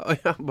 Ja,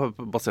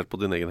 basert på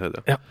din egen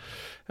høyde. Ja,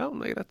 det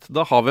er greit.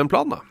 Da har vi en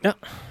plan, da. Ja,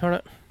 har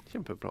det.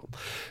 Kjempeplan.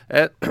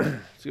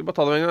 Skal vi bare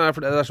ta det med en gang,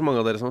 for det er så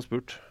mange av dere som har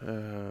spurt.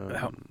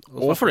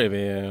 Og fordi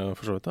vi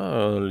for så vidt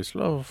har lyst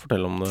til å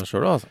fortelle om det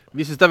selv, altså.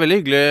 Vi synes det er veldig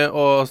hyggelig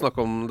å snakke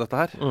om dette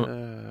her.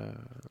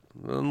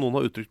 Noen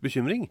har uttrykt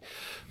bekymring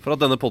for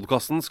at denne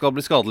podcasten skal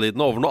bli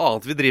skadelidende over noe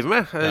annet vi driver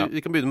med.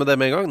 Vi kan begynne med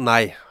det med en gang.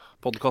 Nei,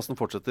 podcasten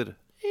fortsetter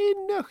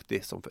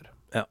nøyaktig som før.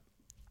 Ja.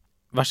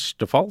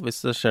 Verste fall,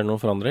 hvis det skjer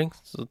noen forandring,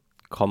 så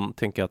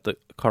tenker jeg at det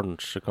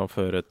kanskje kan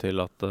føre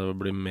til at det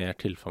blir mer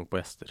tilfang på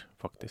gjester,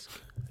 faktisk.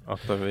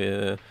 At vi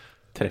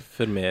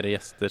treffer mer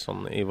gjester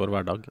sånn i vår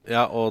hverdag.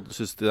 Ja, og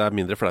synes det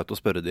mindre flaut å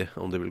spørre de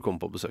om de vil komme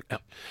på besøk. Ja.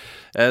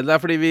 Det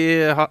fordi vi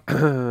har,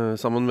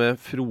 sammen med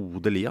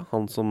Frode Lia,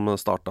 han som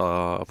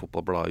startet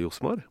fotballbladet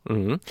Josmar.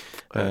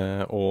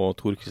 Og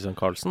Tor Christian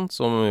Karlsen,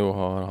 som jo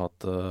har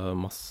hatt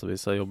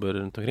massevis av jobber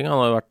rundt omkring. Han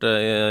har jo vært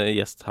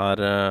gjest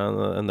her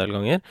en del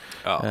ganger.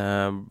 Ja.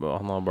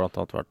 Han har blant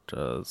annet vært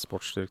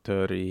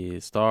sportsdirektør i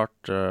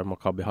Start,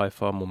 Maccabi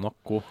Haifa,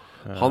 Monaco.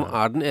 Han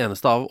den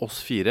eneste av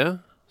oss 4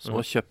 som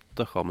har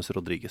kjøpt James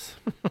Rodriguez.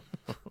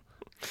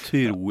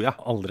 Tror jeg.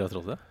 Aldri har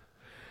trodd det?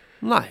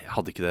 Nei, jeg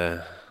hadde ikke det.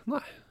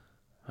 Nei.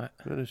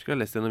 Jeg husker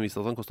jeg leste i en avis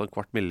at han kostet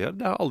 250 milliard.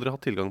 Jeg har aldri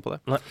hatt tilgang på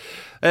det.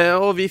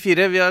 Og vi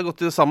 4, vi har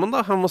gått sammen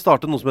da. Han må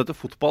starte noe som heter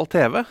Fotball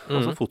TV.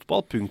 Altså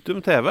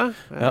fotball.tv.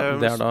 Ja,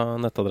 det da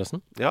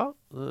nettadressen. Ja,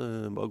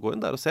 bare gå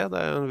inn der og se.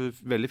 Det en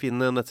veldig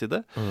fin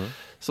nettside.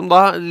 Som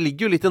da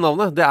ligger jo litt i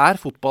navnet. Det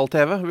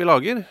Fotball-TV vi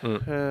lager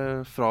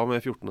fra og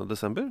med 14.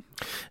 desember.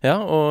 Ja,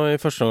 og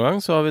i første omgang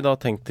så har vi da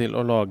tenkt til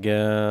å lage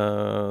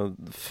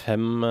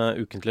 5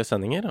 ukentlige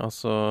sendinger.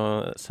 Altså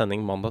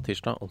sending mandag,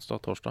 tirsdag,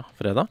 onsdag, torsdag,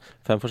 fredag.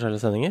 5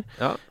 forskjellige sendinger.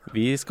 Ja.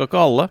 Vi skal ikke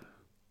alle.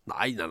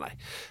 Nei.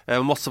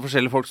 Masse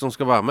forskjellige folk som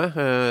skal være med.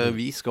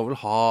 Vi skal vel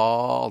ha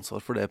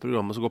ansvar for det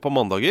programmet som går på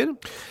mandager.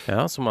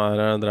 Ja, som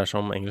dreier seg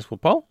om engelsk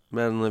fotball.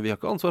 Men vi har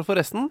ikke ansvar for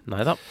resten.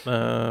 Neida.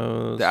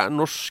 Det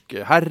norsk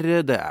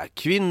herre, det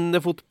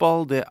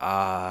kvinnefotball, det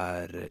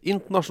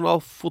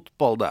internasjonal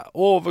fotball, det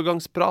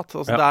overgangsprat.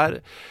 Altså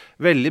det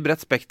veldig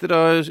bredt spekter.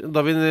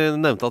 Da vi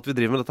nevnte at vi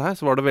driver med dette her,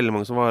 så var det veldig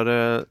mange som var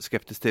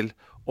skeptisk til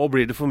og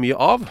blir det for mye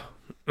av?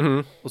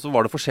 Og så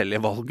var det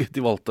forskjellige valg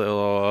de valgte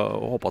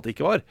å håpe at det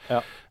ikke var. Ja.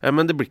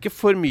 Men det blir ikke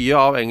for mye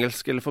av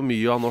engelsk, eller for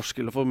mye av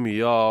norsk, eller for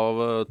mye av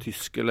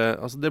tysk.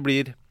 Altså det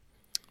blir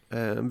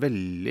en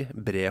veldig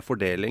bred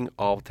fordeling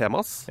av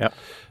temas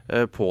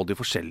på de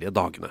forskjellige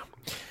dagene.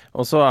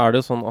 Og så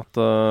det jo sånn at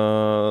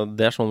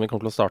det sånn vi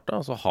kommer til å starte.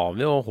 Og så har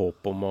vi jo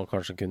håp om å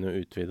kanskje kunne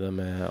utvide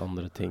med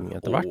andre ting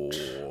etter hvert.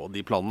 Og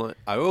de planene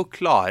jo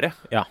klare.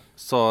 Ja.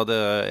 Så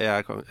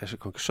jeg kan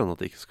ikke skjønne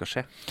at det ikke skal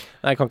skje.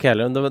 Nei, jeg kan ikke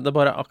heller. Det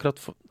bare akkurat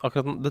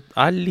det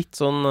litt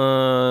sånn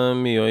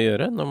mye å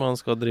gjøre når man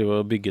skal drive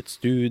og bygge et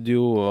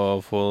studio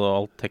og få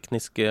alt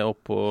tekniske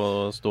opp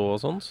og stå og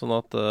sånn. Sånn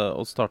at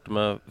å starte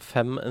med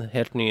 5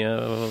 helt nye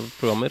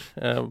programmer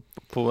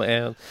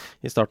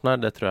i starten her,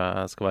 det tror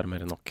jeg skal være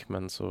mer enn nok.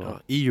 Men så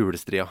I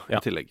julestria I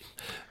tillegg.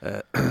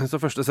 Så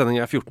første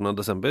sending 14.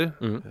 desember.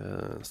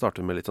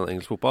 Starter vi med litt sånn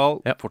engelsk fotball.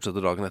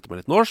 Fortsetter dagen etter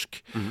med litt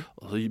norsk.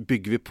 Og så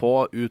bygger vi på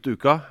ut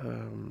uka.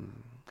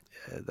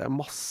 Det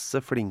masse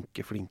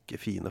flinke,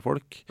 fine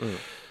folk.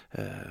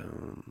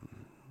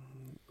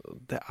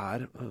 Det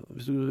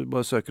hvis du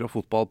bare søker opp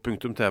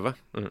fotball.tv,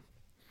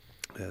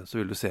 så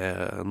vil du se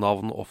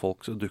navn og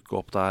folk som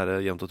dukker opp der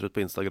jevnt og trutt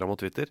på Instagram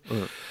og Twitter.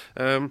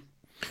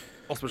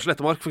 Asbjørn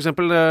Slettemark for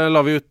eksempel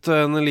la vi ut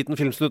en liten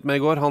filmsnutt med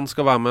I går. Han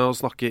skal være med og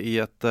snakke I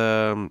et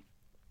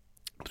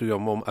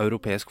program om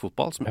europeisk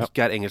fotball, som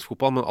ikke engelsk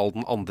fotball, men all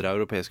den andre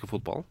europeiske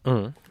fotballen.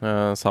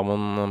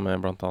 Sammen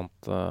med blant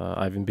annet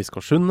Eivind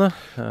Biskår Sunde.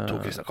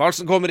 Tor Christian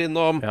Karlsen kommer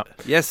innom,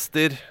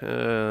 gjester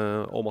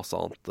og masse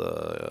annet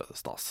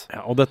stas.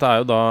 Ja, og dette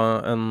jo da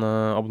en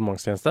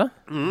abonnementstjeneste.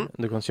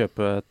 Du kan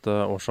kjøpe et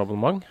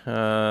årsabonnement.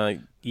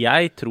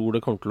 Jeg tror det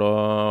kommer til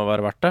å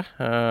være verdt det.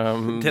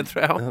 Det tror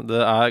jeg også.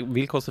 Det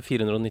vil koste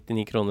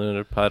 499 kroner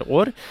per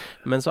år,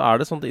 men så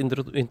det sånt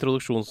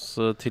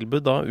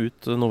introduksjonstilbud da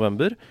ut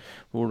november,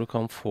 hvor du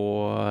kan få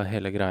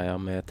hele greia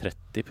med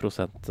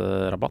 30%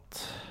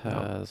 rabatt.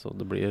 Så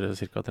det blir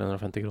cirka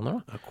 350 kroner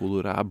da.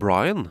 Kodeordet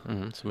Brian.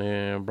 Som I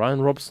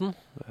Brian Robson,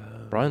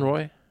 Brian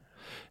Roy.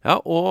 Ja,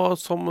 og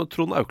som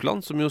Trond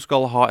Aukeland, som jo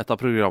skal ha et av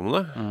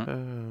programmene,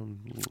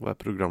 var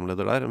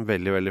programleder der, en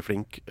veldig, veldig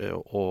flink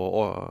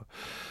og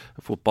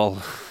fotball,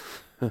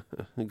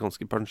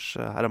 ganske punch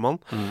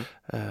herremann.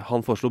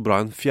 Han foreslo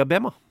Brian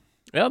Fiabema.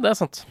 Ja, det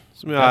sant.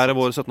 Som jo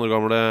vår 17 år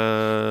gamle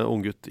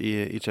unggutt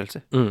I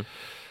Chelsea.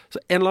 Så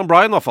en eller annen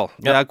Brian I hvert fall.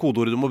 Det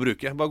kodeordet du må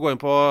bruke. Bare gå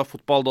inn på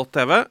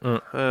fotball.tv,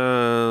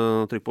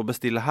 trykk på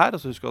bestille her,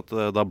 og så husk at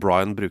da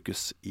Brian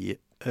brukes I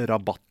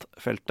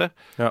rabattfeltet,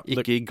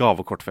 ikke I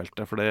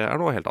gavekortfeltet, for det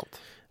noe helt annet.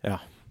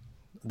 Ja,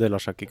 det lar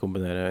seg ikke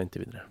kombinere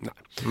inntil videre. Nei.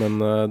 Men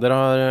dere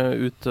har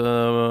ut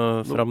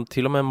frem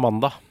til og med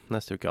mandag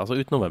neste uke, altså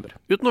ut november.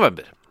 Ut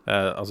november.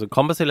 Altså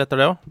kan bestille etter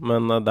det også,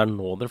 men det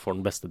nå dere får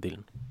den beste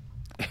dealen.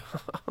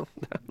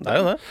 Det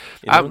jo det.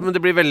 Men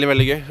det blir veldig,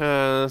 veldig gøy.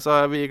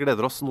 Så vi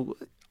gleder oss noe.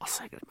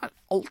 Altså, jeg gleder meg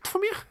alt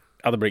for mye.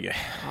 Ja, det blir gøy.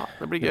 Ja,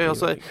 det blir gøy.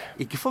 Altså,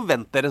 ikke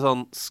forvent dere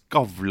sånn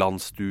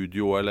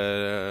Skavlan-studio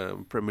eller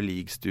Premier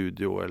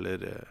League-studio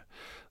eller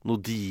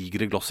noe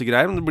digre glossy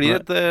greier, men det blir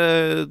et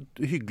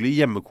hyggelig,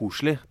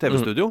 hjemmekoselig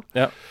TV-studio.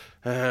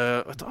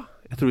 Vet du hva?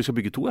 Jeg tror vi skal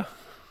bygge 2,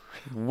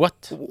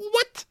 What?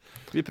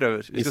 Vi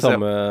prøver. Vi I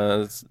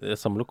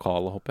samme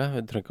lokale, håper jeg.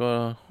 Vi trenger ikke å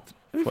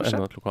få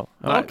enda et lokal.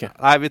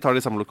 Nei, vi tar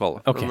det I samme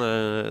lokale.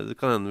 Men det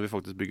kan hende vi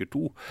faktisk bygger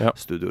 2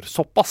 studioer.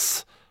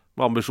 Såpass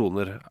med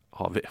ambisjoner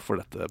har vi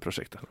for dette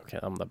prosjektet. Ok,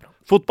 ja, men det bra.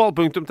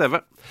 Fotball.tv.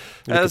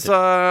 Så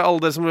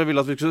alle dere som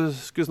ville at vi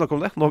skulle snakke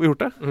om det, nå har vi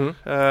gjort det.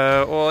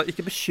 Og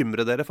ikke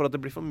bekymre dere for at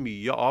det blir for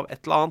mye av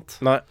et eller annet.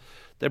 Nei.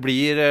 Det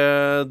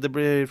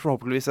blir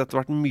forhåpentligvis etter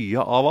hvert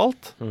mye av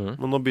alt,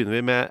 men nå begynner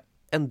vi med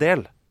en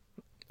del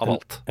av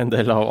alt. En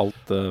del av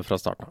alt fra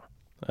starten av.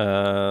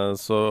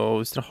 Så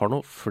hvis dere har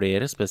noen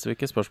flere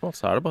spesifikke spørsmål,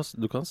 så det bare,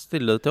 du kan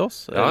stille det til oss,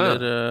 eller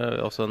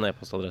også en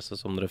e-postadresse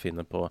som dere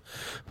finner på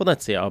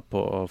nettsida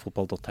på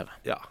fotball.tv.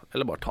 Ja,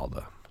 eller bare ta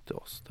det til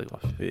oss. Det går.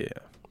 Vi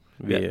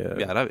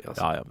er her, vi,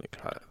 altså. Ja, vi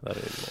klarer det.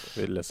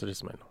 Vi leser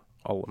disse mailene.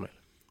 Alle mail.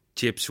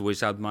 Chips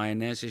without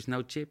mayonnaise is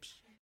no chips.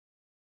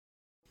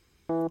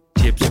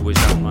 Chips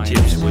without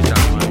mayonnaise is no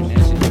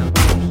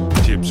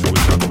chips. Chips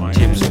without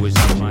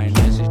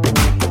mayonnaise is no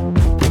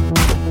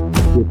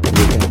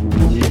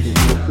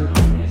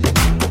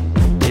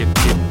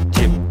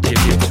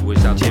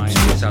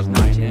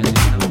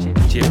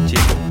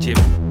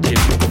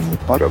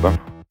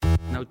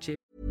chips.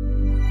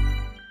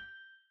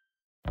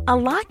 A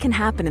lot can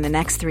happen in the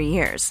next 3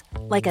 years.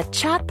 Like a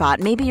chatbot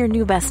may be your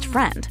new best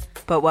friend.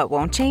 But what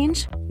won't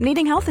change?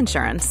 Needing health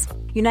insurance.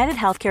 United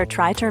Healthcare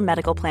Tri-Term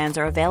Medical Plans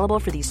are available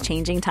for these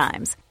changing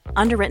times.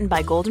 Underwritten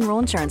by Golden Rule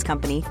Insurance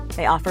Company,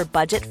 they offer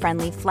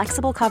budget-friendly,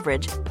 flexible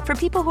coverage for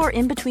people who are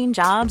in between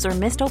jobs or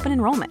missed open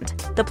enrollment.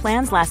 The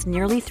plans last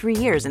nearly 3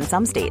 years in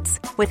some states,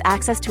 with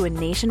access to a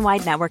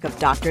nationwide network of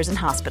doctors and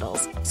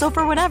hospitals. So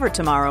for whatever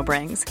tomorrow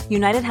brings,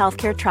 United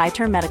Healthcare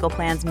Tri-Term Medical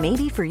Plans may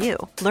be for you.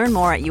 Learn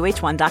more at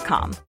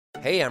uh1.com.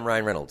 Hey, I'm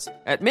Ryan Reynolds.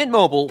 At Mint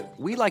Mobile,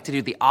 we like to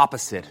do the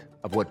opposite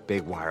of what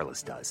Big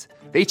Wireless does.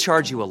 They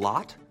charge you a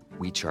lot.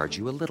 We charge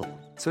you a little.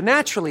 So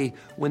naturally,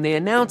 when they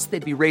announced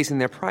they'd be raising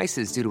their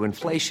prices due to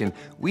inflation,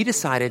 we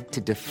decided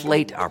to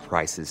deflate our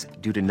prices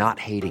due to not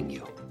hating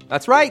you.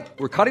 That's right.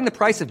 We're cutting the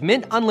price of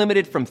Mint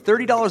Unlimited from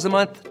 $30 a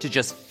month to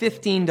just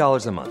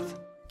 $15 a month.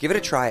 Give it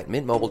a try at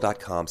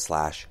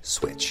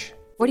mintmobile.com/switch.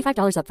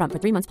 $45 up front for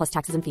 3 months plus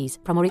taxes and fees.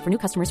 Promo rate for new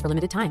customers for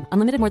limited time.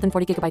 Unlimited more than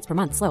 40 gigabytes per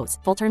month. Slows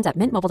full terms at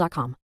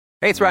mintmobile.com.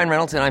 Hey, it's Ryan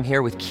Reynolds, and I'm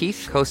here with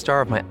Keith,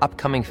 co-star of my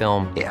upcoming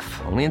film,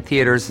 If, only in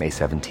theaters May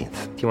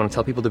 17th. Do you want to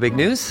tell people the big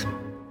news?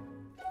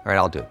 All right,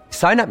 I'll do it.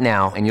 Sign up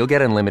now and you'll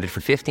get unlimited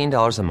for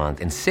 $15 a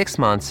month and 6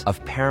 months of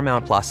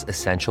Paramount Plus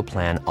Essential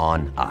Plan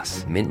on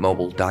us.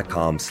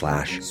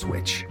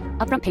 mintmobile.com/switch.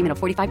 Upfront payment of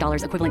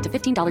 $45 equivalent to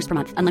 $15 per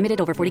month. Unlimited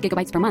over 40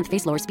 gigabytes per month.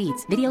 Face lower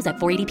speeds. Videos at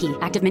 480p.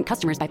 Active Mint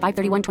customers by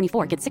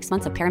 531.24 get 6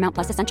 months of Paramount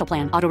Plus Essential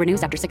Plan. Auto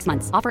renews after 6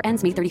 months. Offer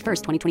ends May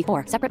 31st,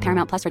 2024. Separate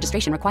Paramount Plus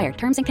registration required.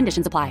 Terms and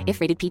conditions apply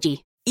if rated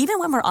PG. Even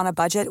when we're on a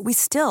budget, we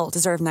still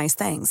deserve nice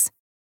things.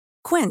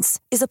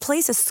 Quince is a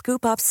place to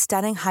scoop up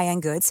stunning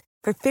high-end goods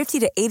for 50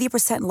 to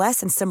 80%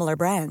 less than similar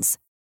brands.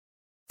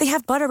 They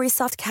have buttery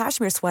soft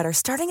cashmere sweaters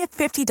starting at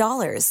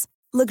 $50,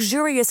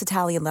 luxurious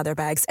Italian leather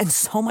bags, and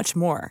so much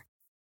more.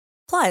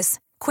 Plus,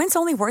 Quince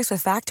only works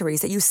with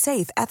factories that use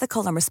safe,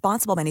 ethical, and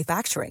responsible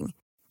manufacturing.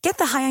 Get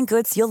the high-end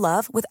goods you'll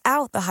love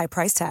without the high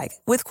price tag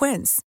with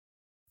Quince.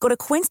 Go to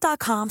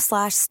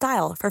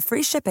quince.com/style for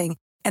free shipping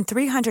and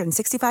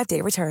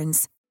 365-day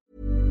returns.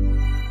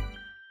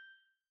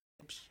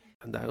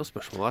 Det jo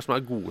spørsmål her som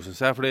gode,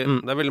 synes jeg. Fordi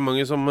det veldig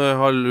mange som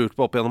har lurt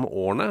på opp gjennom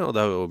årene, og det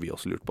har jo vi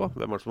også lurt på.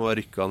 Hvem det som har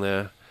rykket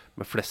ned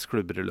med flest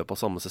klubber i løpet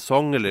av samme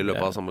sesong, eller i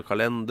løpet av samme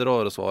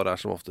kalenderår, og svaret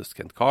som oftest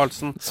Kent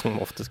Carlsen.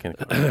 Som oftest Kent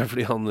Carlsen.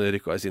 Fordi han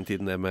rykket i sin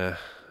tid ned med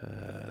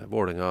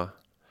Vålerenga,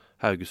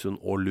 Haugesund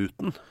og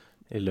Luton.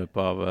 I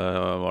løpet av,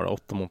 var det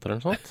 8 måneder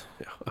eller sånt?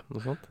 Ja. Noe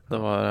sånt. Det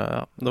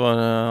var,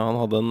 han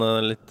hadde en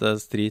litt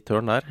stri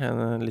tørn der,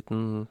 en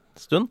liten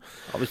stund.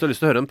 Ja, hvis du har lyst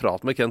til å høre en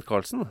prat med Kent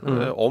Carlsen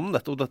om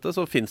dette,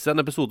 så finnes det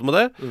en episode med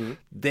det.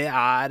 Det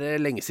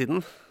lenge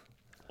siden.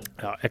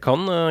 Ja, jeg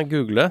kan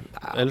google,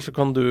 eller så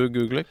kan du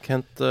google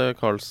Kent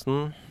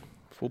Carlsen,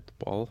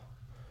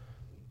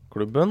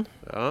 fotballklubben.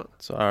 Ja.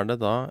 Så det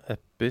da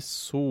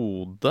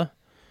episode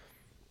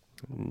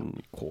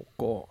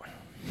KK.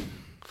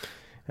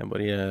 Jeg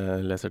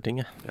bare leser ting,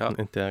 jeg. Ja.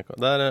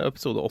 Det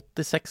episode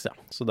 86, ja.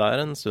 Så det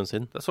en stund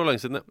siden. Det så lenge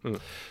siden, ja.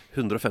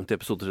 150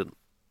 episoder siden.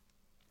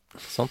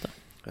 Sant, ja.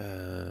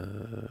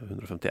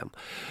 151.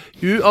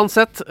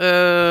 Uansett,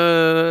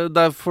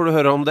 der får du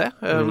høre om det.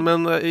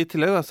 Men i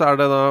tillegg da, så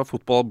det da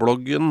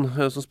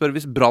fotballbloggen som spør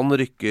hvis Brann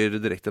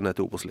rykker direkte ned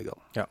til Obos-ligaen.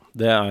 Ja,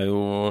 det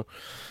jo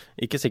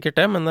ikke sikkert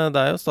det, men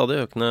det jo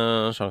stadig økende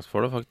sjanse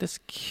for det,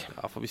 faktisk.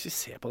 Ja, for hvis vi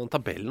ser på den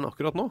tabellen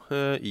akkurat nå,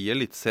 i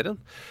Eliteserien,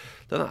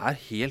 den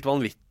helt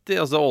vanvittig.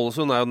 Altså,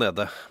 Ålesund jo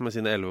nede med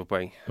sine 11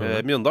 poeng.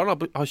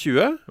 Mjøndalen har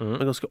 20,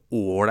 men ganske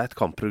ålreit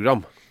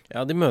kampprogram.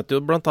 Ja, de møter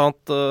jo blant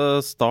annet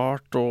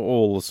Start, og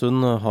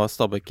Ålesund har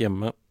Stabæk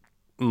hjemme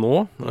nå.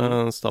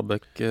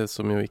 Stabæk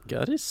som jo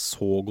ikke i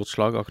så godt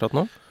slag akkurat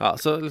nå. Ja,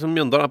 så liksom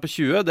Mjøndalen på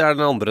 20, det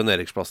den andre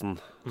nedrykksplassen.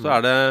 Så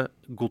det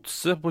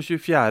Godset på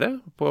 24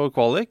 på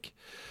kvalik.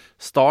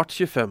 Start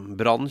 25,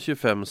 Brann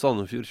 25,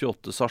 Sandefjord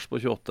 28,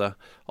 Sarpsborg 28.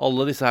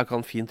 Alle disse her kan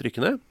fint rykke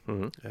ned.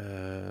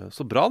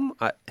 Så Brann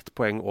 1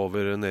 poeng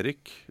over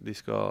nedrykk. De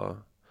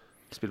skal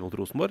spille mot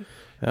Rosenborg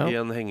i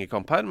en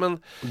hengekamp her, men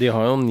de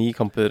har jo 9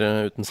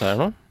 kamper uten seier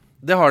nå.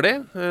 Det har de,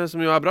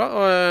 som jo er bra,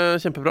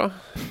 og kjempebra.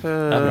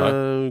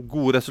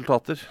 Gode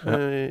resultater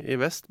i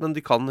vest, men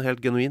de kan helt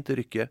genuint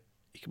rykke,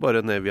 ikke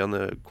bare ned via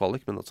en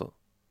kvalik, men altså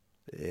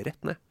rett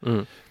ned.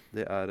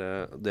 Det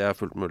er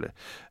fullt mulig.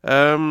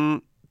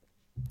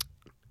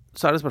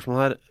 Så er det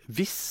spørsmålet her,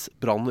 hvis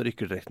Brann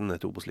rykker direkte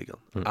ned til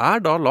Obos-ligaen,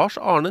 er da Lars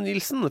Arne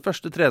Nilsen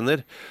første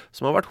trener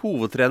som har vært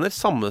hovedtrener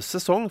samme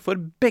sesong for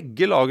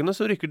begge lagene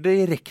som rykker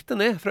direkte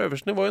ned fra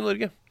øverste nivå i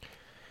Norge?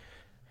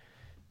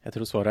 Jeg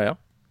tror svaret er ja.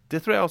 Det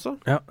tror jeg også.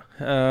 Ja.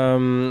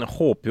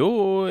 Håper jo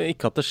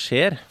ikke at det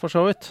skjer, for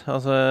så vidt.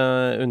 Altså,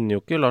 unner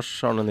jo ikke Lars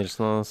Arne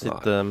Nilsen å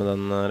sitte med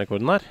den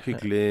rekorden der.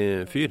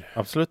 Hyggelig fyr.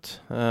 Absolutt.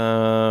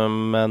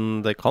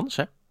 Men det kan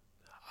skje.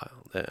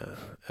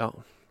 Ja,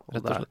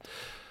 rett og slett.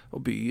 Og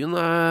byen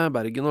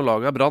Bergen og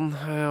laget Brann,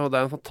 og det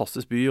er en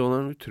fantastisk by og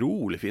en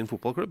utrolig fin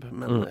fotballklubb.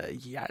 Men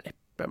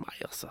hjelpe meg,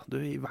 altså. Du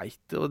vet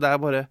det, og det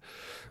er bare...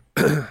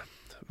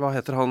 Hva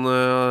heter han?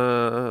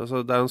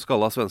 Altså, det er en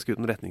skalla svenske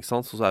uten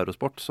retningssans hos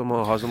Eurosport, som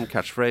har som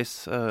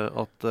catchphrase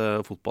at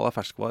fotball er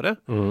ferskvare.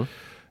 Jeg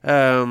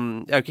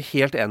er jo ikke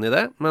helt enig i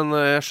det, men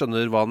jeg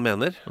skjønner hva han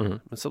mener.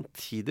 Men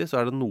samtidig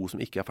så er det noe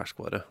som ikke er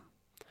ferskvare.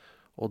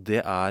 Og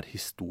det er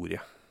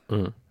historie.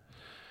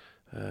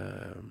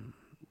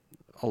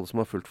 Alle som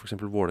har fulgt for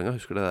eksempel Vålerenga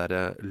husker det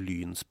der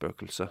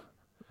lynspøkelse.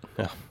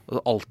 Ja.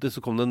 Altså, alltid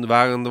så kom det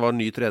hver gang det var en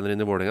ny trener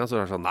inn i Vålerenga, så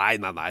var det sånn,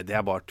 nei, det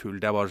er bare tull,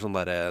 det er bare sånn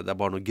der, det er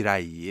bare noe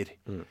greier.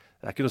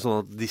 Det er ikke noe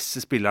sånn at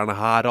disse spillerne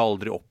her har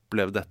aldri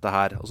opplevd dette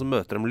her. Og så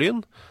møter de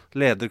Lyn,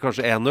 leder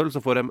kanskje 1-0,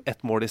 så får de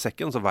ett mål i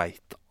sekken, så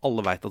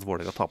alle vet at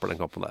Vålerenga taper den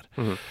kampen der.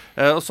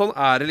 Og sånn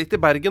er det litt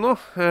i Bergen nå.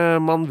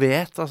 Man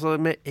vet, altså,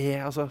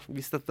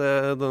 hvis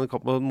denne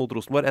kampen mot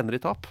Rosenborg ender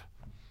i tap,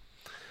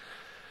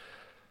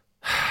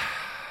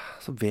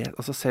 så vet,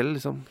 altså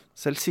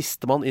selv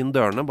sistemann inn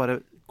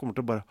dørene kommer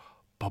til å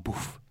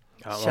babuff.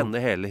 Kjenne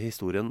hele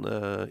historien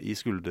i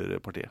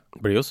skulderpartiet.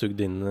 Blir jo sugd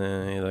inn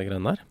i det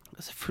greiene der.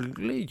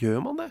 Selvfølgelig gjør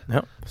man det.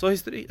 Ja.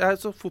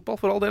 Så fotball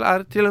for all del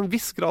er til en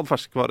viss grad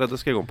ferskvare, det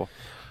skal jeg gå på.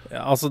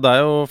 Ja, altså det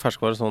er jo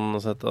ferskvare sånn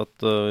sett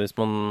at hvis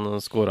man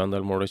skårer en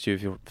del mål i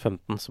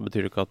 2015, så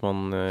betyr det ikke at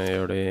man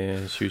gjør det i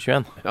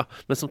 2021. Ja,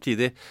 men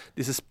samtidig,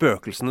 disse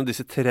spøkelsene,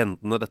 disse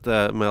trendene,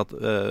 dette med at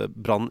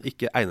Brann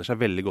ikke egner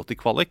seg veldig godt i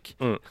kvalik,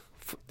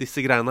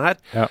 disse greiene her,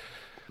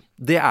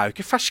 det er jo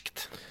ikke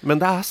ferskt, men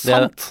det er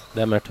sant. Det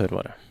er mer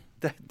tørrvare.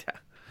 Det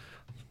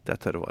er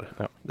tørrvare.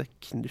 Ja. Det er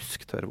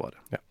knusk tørrvare.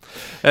 Ja.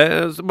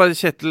 Så bare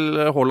Kjetil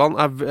Haaland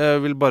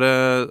han vil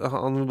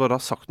bare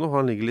ha sagt noe,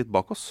 han ligger litt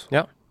bak oss.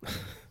 Ja.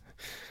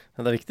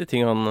 Det er viktige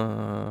ting han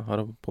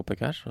har å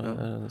påpeke her, så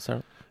jeg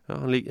ser det. Ja,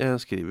 han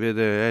skriver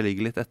jeg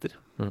ligger litt etter.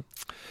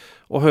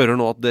 Og hører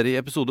nå at dere i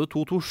episode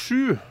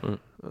 227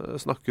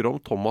 snakker om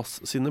Thomas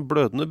sine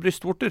blødende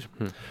brystvorter.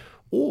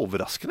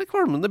 Overraskende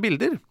kvalmende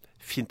bilder.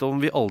 Fint om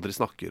vi aldri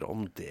snakker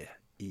om det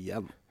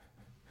igjen.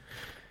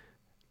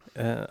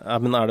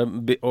 Men er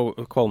det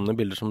kvalmende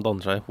bilder som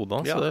danner seg i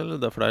hodet hans?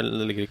 Eller derfor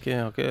det ligger ikke,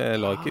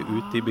 jeg la ikke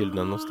ut de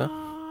bildene noe sted.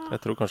 Jeg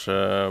tror kanskje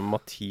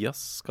Mathias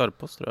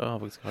Skarpås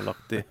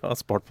har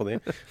spart på de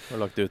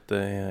og lagt det ut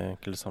i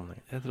enkelte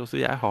sammenheng. Jeg tror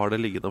også jeg har det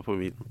liggende på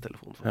min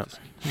telefon,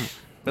 faktisk.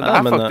 Men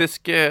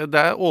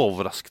det er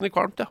overraskende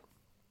kvalmt, ja.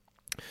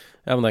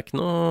 Ja, men det er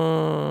ikke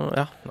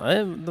noe... Nei,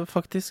 det er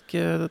faktisk...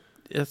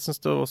 Jeg synes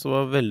det også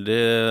var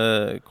veldig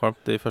kvalmt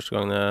de første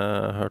gangene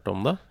jeg hørte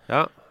om det.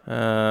 Ja,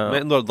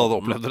 men da du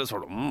opplevde det, så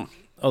var det...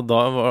 Og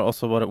da var det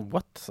også bare,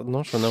 what?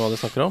 Nå skjønner jeg hva de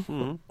snakker om.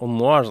 Og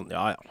nå er det sånn,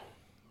 ja.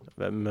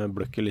 Hvem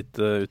bløkker litt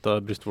ut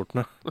av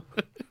brystvortene?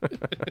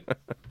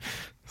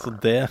 Så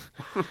det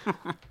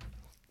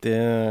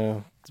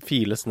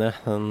files ned,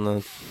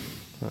 den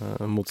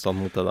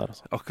motstand mot det der.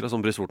 Altså. Akkurat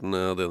som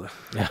brystvortene dine.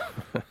 Ja,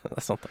 det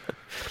er sant det.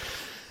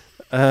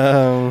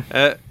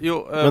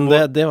 Men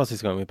det var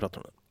siste gang vi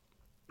pratet om det.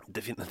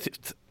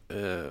 Definitivt.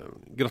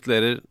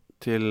 Gratulerer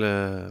til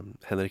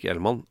Henrik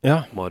Ellemann,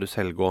 Marius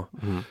Helgå,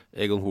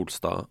 Egon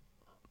Holstad,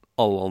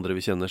 alle andre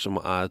vi kjenner som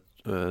er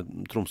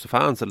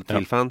Tromsø-fans eller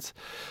TIL-fans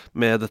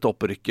med dette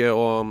opprykket,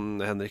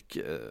 og Henrik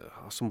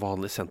som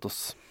vanlig sendt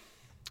oss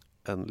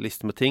en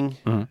liste med ting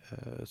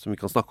som vi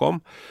kan snakke om.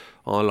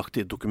 Han har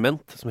lagt i et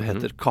dokument som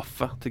heter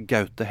Kaffe til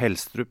Gaute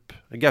Helstrup.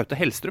 Gaute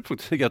Helstrup,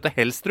 faktisk. Gaute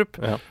Helstrup.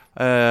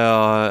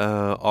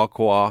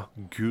 AKA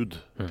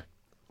Gud.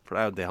 For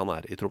det er jo det han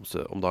er i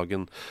Tromsø om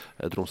dagen,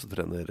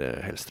 Tromsø-trener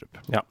Helstrup.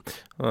 Ja,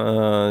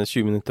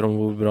 20 minutter om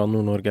hvor bra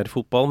Nord-Norge er i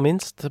fotball,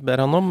 minst,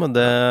 ber han om.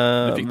 Det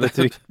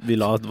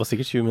var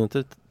sikkert 20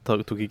 minutter,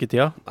 tok ikke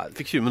tida. Nei, vi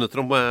fikk 20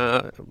 minutter om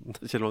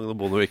Kjell Magne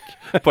Bondevik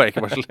på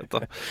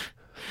Ekebergsletta.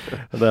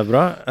 Det er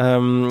bra.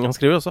 Han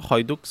skriver også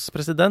Haiduks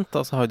president,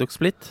 altså Haiduk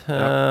Split.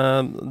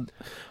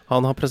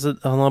 Han har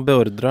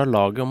beordret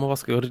laget om å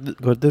vaske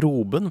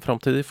garderoben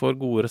frem til de får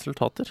gode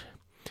resultater.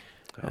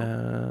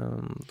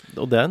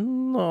 Og det er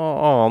en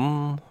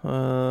annen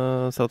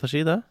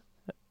strategi det.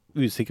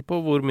 Usikker på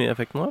hvor mye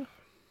effekten var,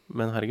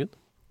 men herregud,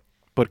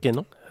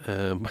 Porcino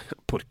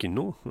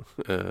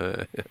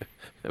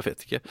jeg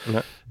vet ikke.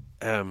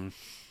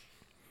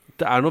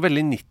 Det er noe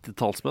veldig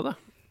 90-talls med det.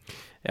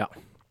 Ja.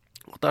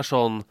 Det er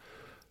sånn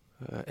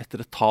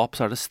Etter et tap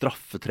så det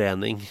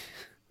straffetrening.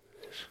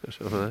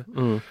 Skjønner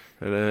du?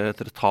 Eller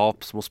etter et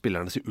tap så må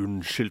spillerne si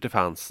unnskyld til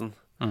fansen.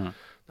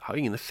 Det har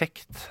jo ingen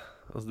effekt.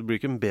 Altså, det blir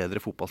ikke en bedre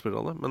fotballspiller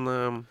av det. Men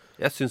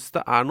jeg synes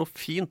det noe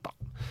fint da.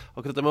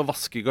 Akkurat det med å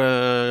vaske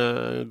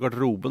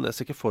garderoben. Jeg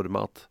ser ikke for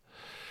meg at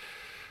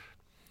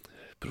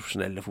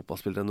profesjonelle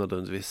fotballspillere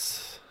nødvendigvis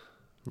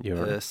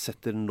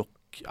setter nok.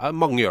 Ja,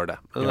 mange gjør det.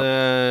 Men det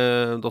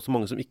er også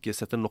mange som ikke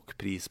setter nok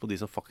pris på de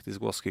som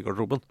faktisk vasker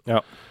garderoben.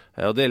 Og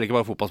det gjelder ikke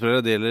bare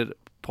fotballspillere, det gjelder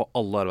på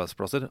alle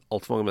arbeidsplasser.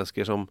 Alt for mange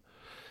mennesker som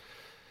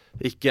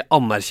ikke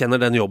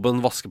anerkjenner den jobben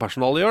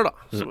vaskepersonalet gjør da.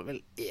 Som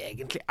vel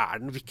egentlig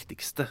den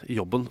viktigste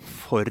jobben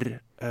for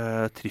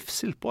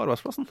trivsel på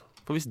arbeidsplassen.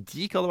 For hvis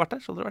de ikke hadde vært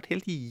der, så hadde det vært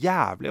helt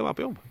jævlig å være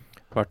på jobb.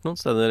 Vært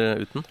noen steder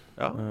uten.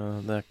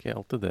 Det ikke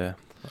alltid det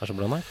så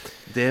bra, nei.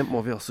 Det må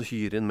vi altså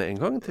hyre inn med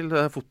en gang til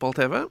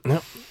fotball-TV.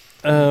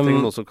 Trenger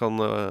noen som kan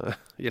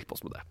hjelpe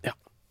oss med det.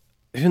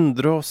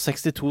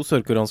 162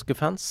 sørkoreanske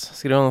fans,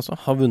 skriver han også,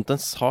 har vunnet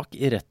en sak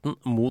i retten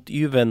mot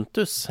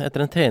Juventus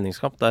etter en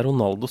treningskamp der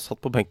Ronaldo satt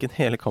på benken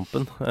hele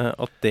kampen,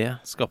 at det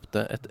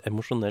skapte et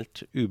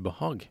emosjonelt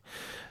ubehag.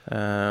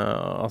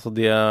 Altså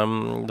det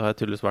har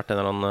tydeligvis vært en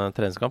eller annen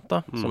treningskamp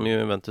da, som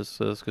Juventus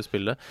skulle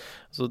spille.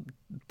 Så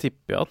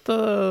tipper jeg at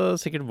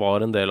det sikkert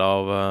var en del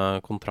av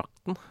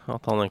kontrakten,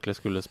 at han egentlig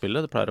skulle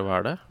spille. Det pleier å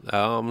være det.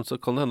 Ja, men så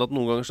kan det hende at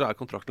noen ganger så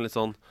kontrakten litt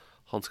sånn,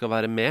 han skal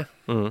være med.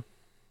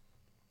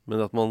 Men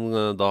at man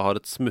da har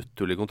et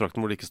smutthull i kontrakten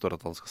hvor det ikke står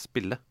at han skal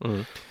spille.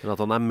 Men at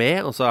han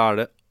med, og så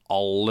det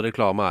all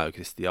reklame jo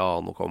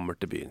Cristiano kommer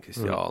til byen.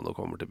 Cristiano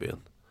kommer til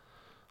byen.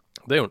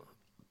 Det gjorde han.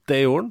 Det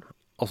gjorde han,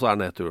 og så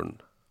nedturen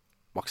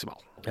maksimal.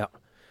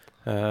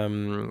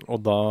 Og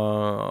da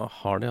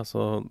har de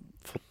altså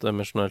fått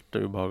emosjonelt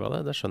ubehag av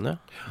det. Det skjønner jeg.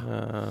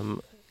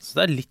 Så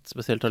det litt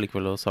spesielt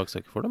allikevel å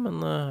saksøke for det,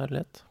 men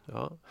herlighet.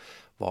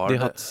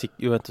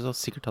 Juventus har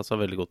sikkert tatt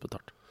seg veldig godt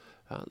betalt.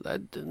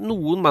 Det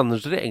noen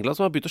managere i England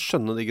som har begynt å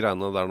skjønne de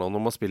greiene der nå,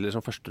 når man spiller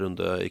som første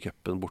runde i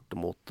cupen borte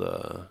mot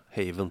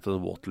Haven til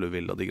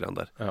Waterlooville og de greiene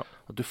der.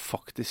 At du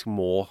faktisk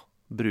må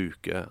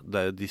bruke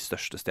de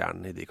største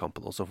stjernene i de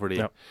kampene også, fordi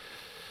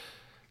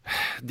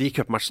de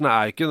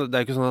cupmatchene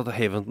det ikke sånn at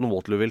Haven og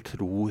Waterlooville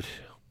tror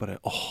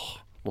bare,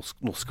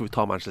 nå skal vi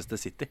ta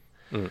Manchester City.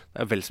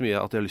 Det vel så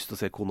mye at de har lyst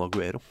til å se Kun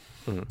Aguero.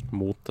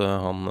 Mot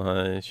han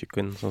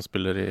tjukken som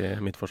spiller i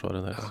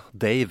midtforsvaret deres.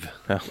 Dave.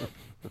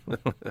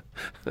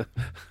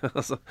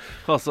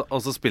 Og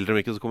så spiller de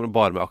ikke, så kommer de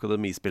bare med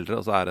akademispillere,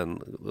 og så det en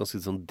ganske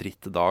sånn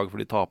dritt dag,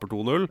 for de taper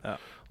 2-0,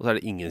 og så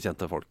det ingen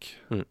kjente folk.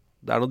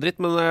 Det noe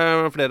dritt, men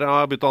flere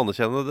har begynt å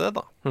anerkjenne det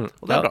da,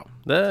 og det bra.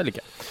 Det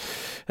liker jeg.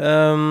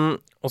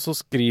 Og så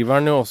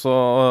skriver han jo også,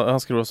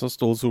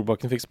 Ståle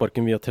Solbakken fikk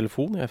sparken via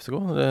telefon i FCK.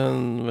 Det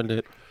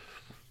veldig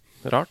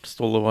rart.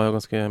 Ståle var jo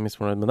ganske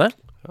misfornøyd med det.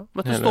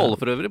 Møtte Ståle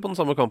for øvrig på den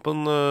samme kampen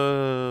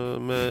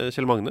med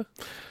Kjell Magne.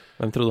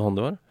 Hvem trodde han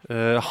det var?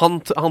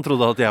 Han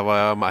trodde at jeg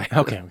var meg.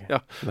 Okay.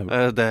 Ja,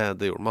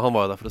 det gjorde han. Men han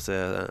var jo der for å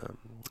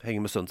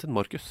henge med sønnen sin,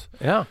 Markus.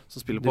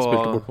 Som spiller de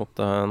spilte bort mot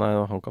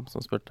HamKam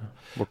som spilte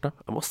borte.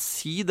 Jeg må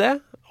si det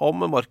om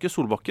Markus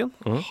Solbakken.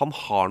 Han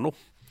har noe.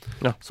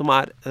 Som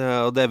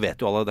og det vet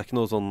jo alle, det ikke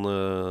noe sånn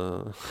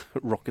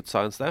rocket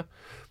science det.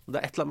 Men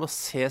det et eller annet med å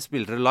se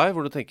spillere live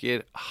hvor du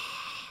tenker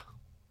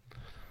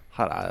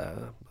her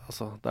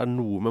altså, det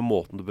noe med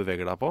måten du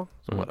beveger deg på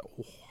som bare,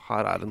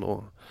 her det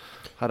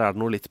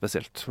noe litt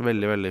spesielt.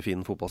 Veldig, veldig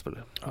fin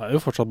fotballspiller. Han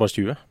jo fortsatt bare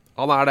 20.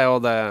 Han det, og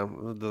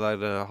det der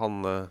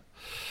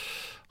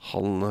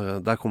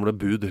der kommer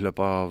det bud i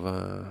løpet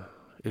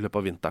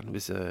av vinteren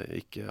hvis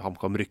ikke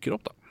HamKam rykker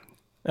opp da.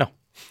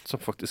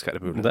 Som faktisk en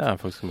mulighet. Det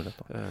faktisk en mulighet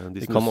da.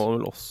 De kan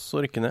vel også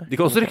rykke ned. De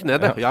kan også rykke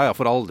ned, det. Ja,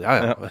 for all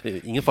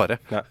ingen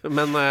fare.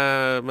 Men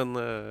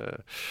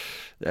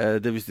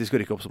hvis de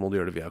skal rykke opp, så må de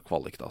gjøre det via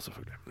kvalik da,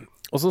 selvfølgelig.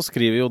 Og så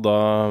skriver jo da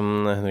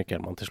Henrik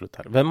Hellmann til slutt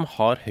her. Hvem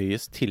har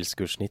høyest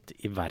tilskuersnitt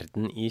i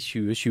verden i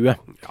 2020?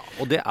 Ja,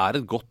 og det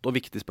et godt og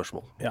viktig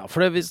spørsmål. Ja,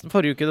 for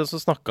forrige uke så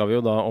snakket vi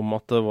jo da om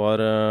at det var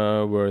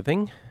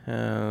Worthing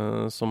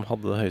som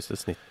hadde det høyeste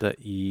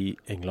snittet i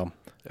England.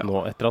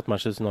 Nå, etter at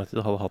Manchester United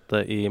hadde hatt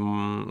det i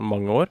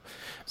mange år,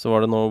 så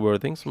var det nå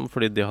Worthing,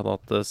 fordi de hadde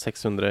hatt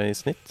 600 i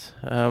snitt.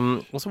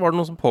 Og så var det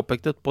noen som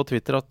påpekte på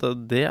Twitter at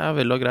det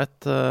vel og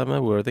greit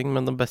med Worthing,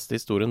 men den beste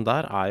historien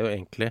der jo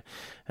egentlig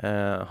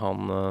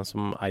han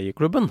som eier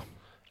klubben.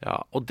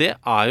 Ja, og det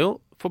jo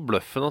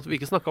forbløffende at vi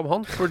ikke snakket om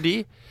han,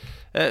 fordi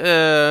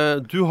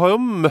du har jo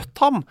møtt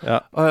ham,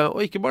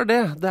 og ikke bare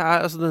det.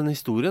 Altså, denne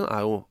historien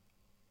jo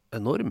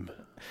enorm.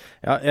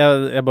 Ja,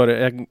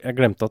 jeg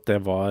glemte at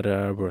det var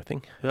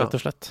Worthing, rett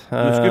og slett. Du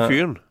husker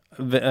fyren?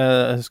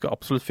 Jeg husker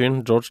absolutt fyren.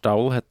 George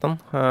Dowell het han.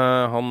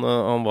 Han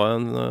var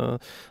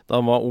da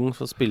han var ung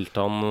så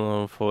spilte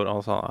han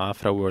altså han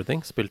fra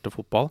Worthing, spilte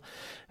fotball.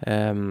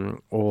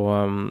 Og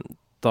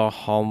da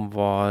han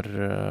var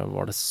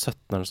det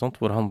 17 eller sånt,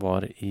 hvor han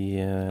var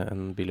i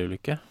en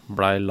bilulykke,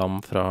 ble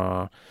lam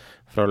fra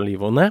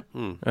livet og ned,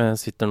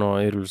 sitter nå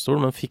i rullestol,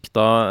 men fikk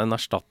da en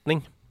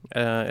erstatning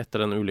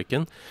etter den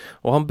ulykken.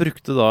 Og han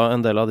brukte da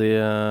en del av de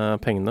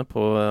pengene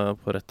på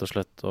rett og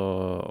slett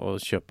å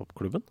kjøpe opp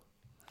klubben.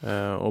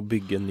 Og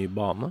bygge en ny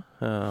bane,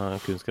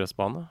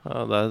 kunstgressbane.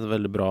 Det et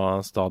veldig bra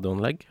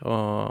stadionlegg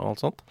og alt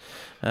sånt.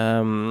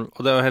 Og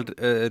det jo helt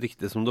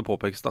riktig som det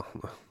påpekes da.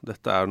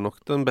 Dette nok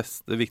den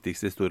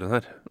viktigste historien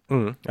her.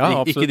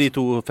 Ja, ikke de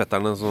to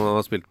fetterne som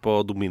har spilt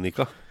på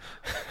Dominica.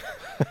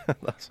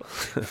 Det så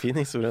fin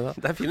historie da.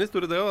 Det en fin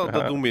historie det jo,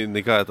 at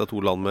Dominica et av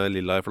 2 land med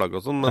lilla i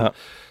flagget og sånn, men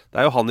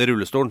det jo han i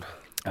rullestolen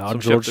som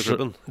kjøpte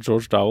klubben.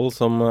 George Dowell,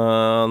 som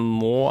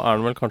nå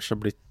han vel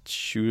kanskje blitt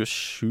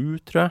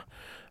 27, tror jeg.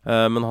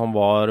 Men han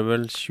var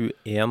vel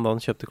 21 da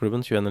han kjøpte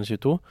klubben, 21 eller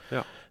 22.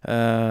 Ja.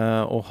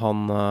 Og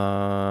han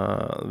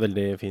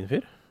veldig fin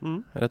fyr,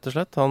 rett og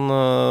slett. Han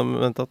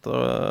mente at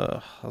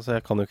altså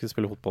jeg kan jo ikke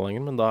spille fotball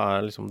lenger, men da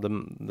liksom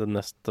det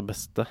neste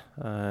beste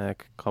jeg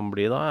kan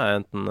bli da,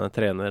 enten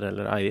trener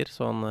eller eier.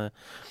 Så han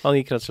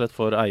gikk rett og slett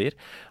for eier.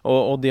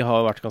 Og de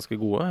har vært ganske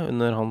gode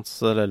under hans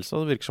ledelse,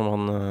 og det virker som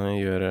han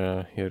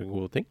gjør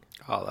gode ting.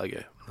 Ja, det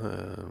gøy.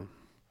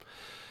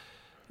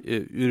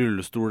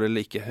 Rullestol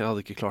eller ikke, jeg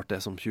hadde ikke klart det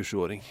som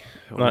 27-åring.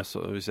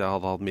 Hvis jeg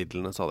hadde hatt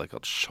midlene, så hadde jeg ikke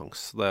hatt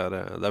sjans. Det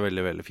er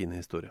veldig, veldig fin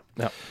historie.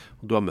 Ja.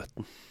 Og du har møtt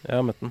den. Jeg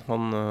har møtt den.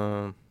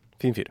 Han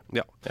fin fyr.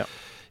 Ja.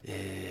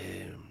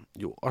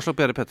 Jo, Aslak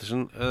Bjerre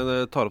Pettersen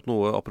tar opp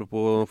noe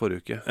apropos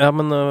forrige uke. Ja,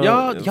 men det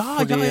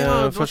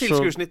var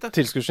tilskuersnittet.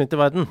 Tilskuersnittet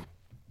i verden.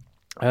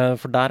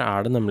 For der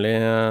det nemlig,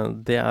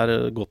 det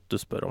godt du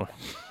spør om.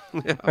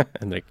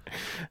 Henrik.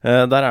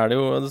 Der det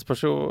jo, det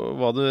spørs jo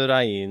hva du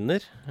regner.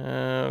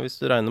 Hvis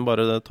du regner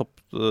bare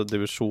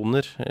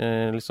toppdivisjoner,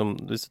 liksom,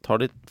 hvis du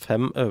tar de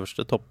 5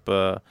 øverste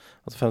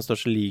altså 5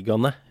 største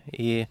ligaene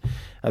i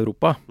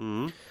Europa,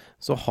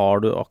 så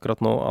har du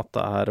akkurat nå at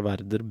det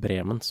Werder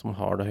Bremen som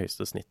har det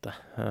høyeste snittet.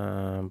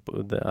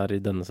 Det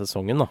i denne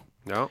sesongen da.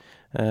 Ja.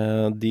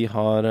 De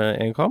har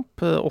en kamp,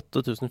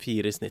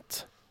 8.004 i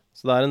snitt.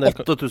 Så det en del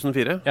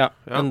 8.004? Ja,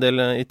 en del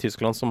i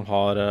Tyskland som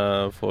får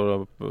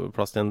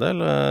plass til en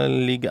del.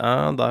 Ligue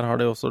 1, der har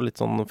de også litt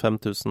sånn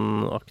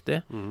 5.000-aktig.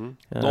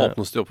 Nå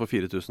åpnes de opp for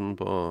 4.000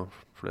 på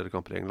flere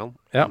kamper i England.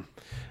 Ja,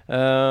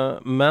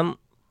 men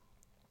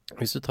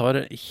hvis du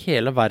tar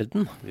hele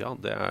verden... Ja,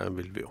 det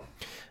vil vi jo.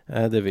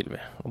 Det vil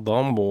vi. Og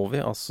da må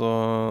vi altså...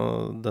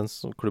 Den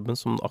klubben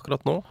som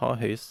akkurat nå har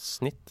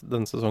høyest snitt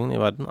denne sesongen i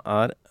verden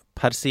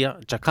Persia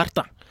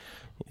Jakarta,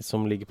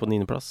 som ligger på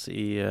 9. plass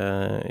i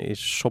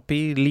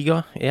Shopee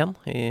Liga 1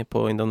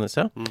 på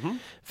Indonesia.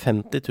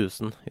 50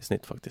 000 i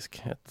snitt faktisk.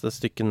 Et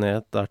stykke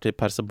ned der til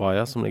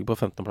Persebaya som ligger på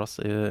 15. plass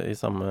i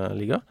samme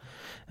liga.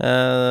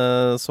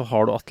 Så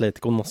har du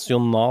Atletico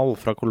Nacional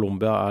fra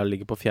Colombia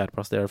ligger på 4.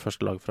 plass. Det det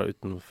første lag fra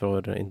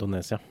utenfor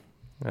Indonesia.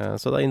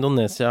 Så det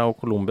Indonesia og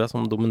Colombia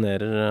som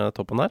dominerer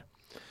toppen der.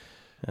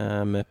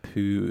 Med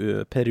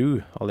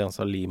Peru,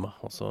 Alianza Lima,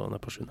 også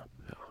nede på 7.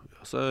 Ja,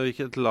 så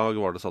hvilket lag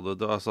var det, sa du?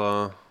 Det var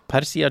altså...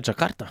 Persia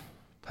Jakarta.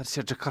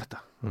 Persia Jakarta.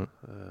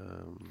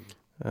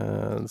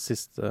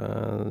 Siste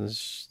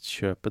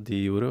kjøpet de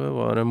gjorde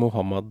var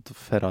Mohammed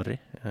Ferrari.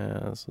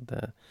 Så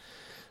det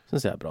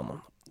synes jeg bra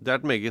navn. Det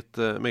et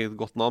meget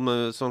godt navn,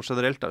 men sånn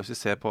generelt da, hvis vi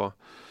ser på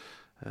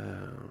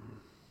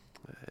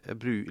jeg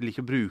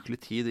liker å bruke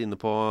litt tid inne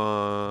på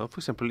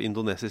for eksempel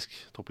indonesisk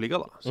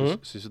toppliga da.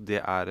 Synes jo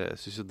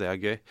det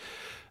gøy.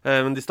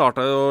 Men de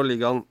startet jo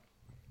ligaen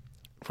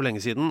for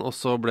lenge siden, og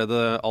så ble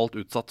det alt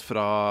utsatt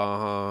fra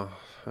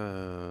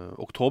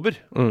oktober,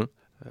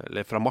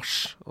 eller fra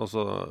mars, og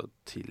så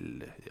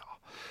til,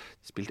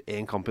 de spilte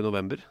 1 kamp i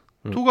november.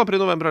 2 kamper i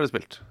november har de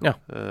spilt. Ja.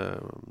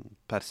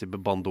 Persib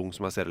Bandung,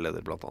 som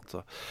serieleder blant annet. Så.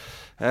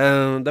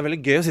 Det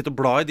veldig gøy å sitte og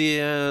bla i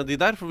de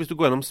der, for hvis du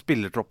går gjennom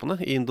spillertroppene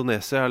i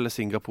Indonesia eller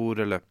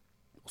Singapore, eller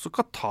også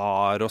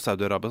Qatar og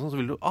Saudi-Arabia, så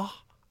vil du,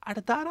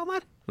 det der han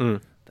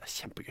Det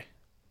kjempegøy.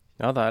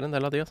 Ja, det en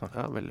del av de, altså.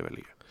 Ja, veldig,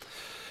 veldig gøy.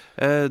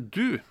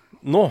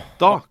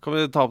 Da kan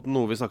vi ta opp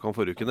noe vi snakket om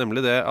forrige uke,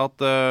 nemlig det at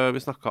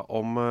vi snakket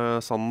om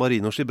San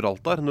Marino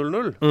Gibraltar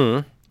 0-0.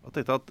 Jeg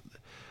tenkte at,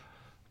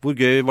 hvor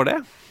gøy var det?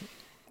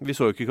 Vi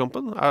så jo ikke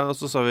kampen,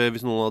 så sa vi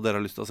hvis noen av dere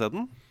har lyst til å se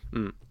den,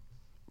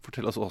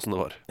 fortell oss hvordan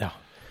det var. Ja.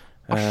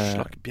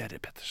 Aslak Bjerre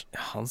Pettersen.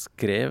 Ja, han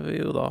skrev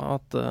jo da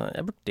at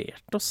jeg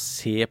vurderte å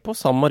se på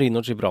San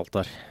Marino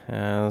Gibraltar.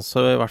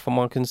 Så i hvert fall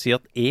man kunne si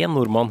at en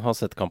nordmann har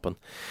sett kampen.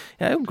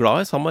 Jeg jo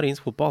glad i San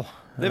Marins fotball.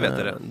 Det vet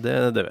dere. Det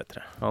vet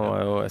dere. Han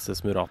var jo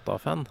SS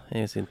Murata-fan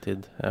i sin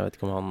tid. Jeg vet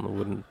ikke om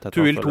han...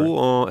 Tuil 2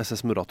 og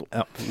SS Murata.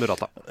 Ja.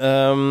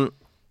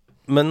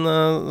 Men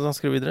han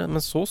skrev videre,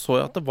 men så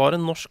jeg at det var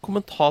en norsk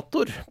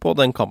kommentator på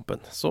den kampen.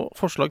 Så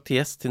forslag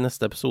til gjest til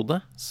neste episode,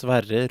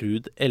 Sverre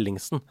Rud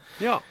Ellingsen.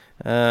 Ja.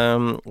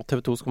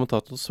 TV 2s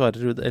kommentator Sverre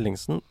Rud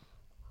Ellingsen,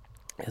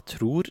 jeg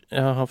tror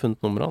jeg har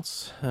funnet nummeret hans,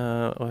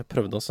 og jeg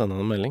prøvde å sende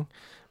han en melding,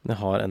 Men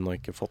jeg har ennå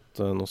ikke fått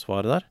noe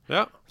svar der.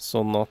 Ja.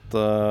 Sånn at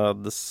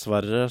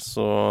dessverre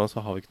så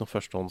har vi ikke noe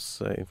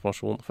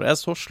førstehåndsinformasjon. For jeg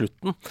så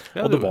slutten,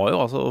 Ja, og det var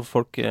jo altså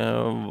folk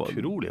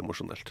Utrolig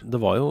emosjonelt. Det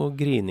var jo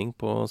grining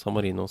på San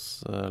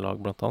Marinos lag,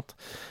 blant annet.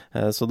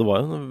 Så det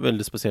var jo en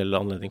veldig spesiell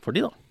anledning for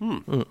de, da.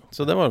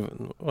 Så det var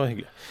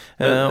hyggelig.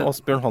 Og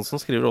Bjørn Hansen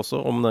skriver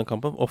også om den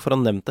kampen. Og for å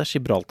ha nevnt det,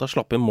 Gibraltar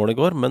slapp inn mål i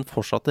går, men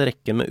fortsatte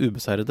rekken med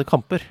ubeseirede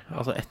kamper.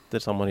 Altså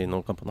etter San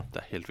Marino-kampene.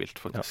 Det helt vilt,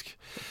 faktisk.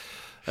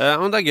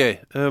 Men det gøy.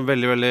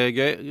 Veldig, veldig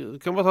gøy.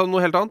 Kan vi bare ta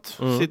noe helt annet?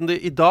 Siden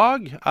det i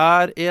dag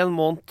 1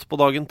 måned på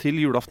dagen til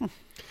julaften.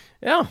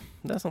 Ja,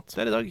 det sant.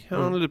 Det i dag. Jeg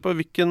lurer på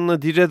hvilken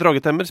DJ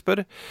Dragetemmer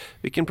spør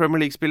hvilken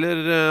Premier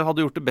League-spiller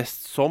hadde gjort det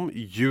best som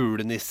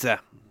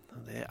julenisse.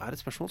 Det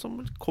et spørsmål som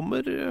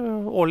kommer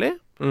årlig.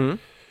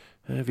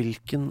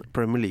 Hvilken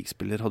Premier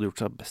League-spiller hadde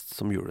gjort seg best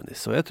som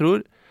julenisse? Og jeg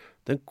tror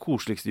den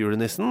koseligste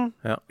julenissen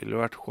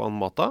ville vært Juan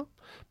Mata.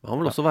 Men han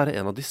vil også være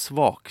en av de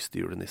svakeste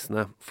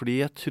julenissene. Fordi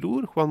jeg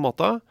tror Juan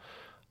Mata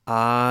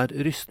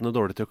rystende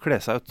dårlig til å kle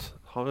seg ut.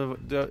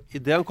 I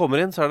det han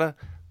kommer inn, så det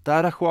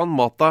der Juan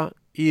Mata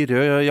i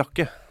rød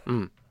jakke.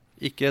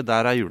 Ikke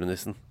der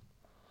julenissen.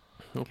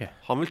 Okay.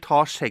 Han vil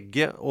ta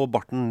skjegget og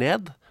barten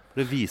ned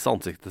for å vise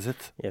ansiktet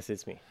sitt. Yes,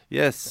 it's me.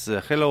 Yes,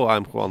 hello,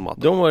 I'm Juan Mata.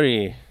 Don't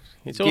worry,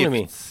 it's only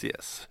me.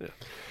 Yes.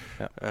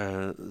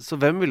 Så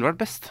hvem ville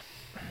vært best?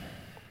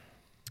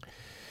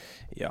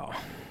 Ja...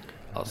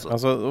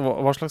 Altså,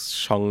 hva slags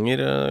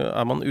sjanger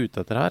man ute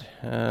etter her,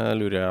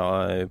 lurer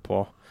jeg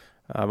på.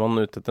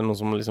 Man ute etter noe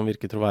som liksom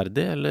virker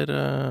troverdig, eller...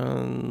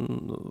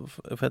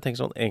 For jeg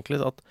tenker sånn, egentlig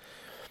at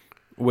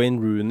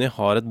Wayne Rooney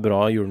har et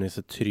bra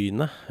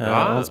julenissetryne.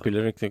 Han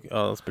spiller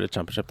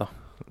championship, da.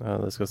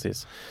 Det skal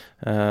sies.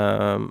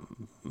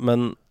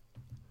 Men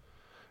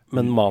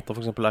Mata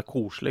for eksempel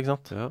koselig, ikke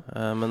sant?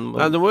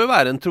 Nei, det må jo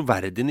være en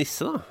troverdig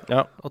nisse, da.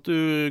 Ja. At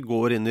du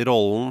går inn i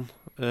rollen,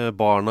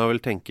 barna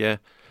vil tenke...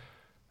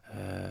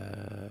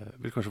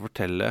 vil kanskje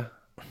fortelle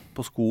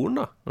på skolen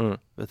da.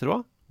 Vet dere hva?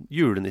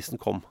 Julenissen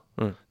kom.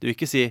 Du vil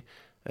ikke si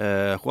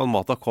Juan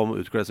Mata kom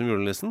utkledd som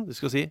julenissen. Du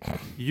skal si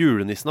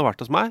julenissen har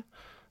vært hos meg.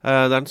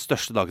 Det den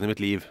største dagen i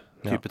mitt liv.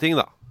 Type ting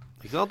da.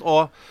 Ikke sant?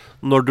 Og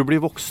når du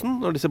blir voksen,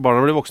 når disse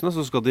barna blir voksne,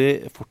 så skal de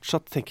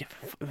fortsatt tenke,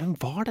 hvem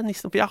var den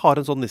nissen? For jeg har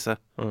en sånn nisse.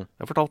 Jeg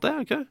har fortalt det,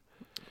 ikke?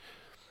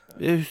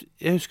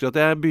 Jeg husker at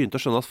jeg begynte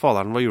å skjønne at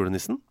faderen var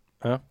julenissen.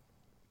 Ja.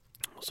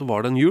 Så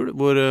var det en jul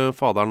hvor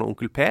faderen og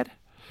onkel Per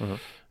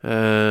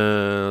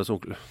så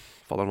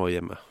faderen var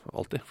hjemme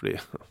alltid, fordi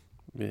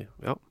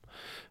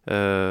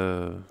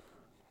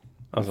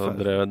altså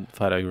dere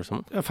feirer jul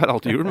sammen? Jeg feirer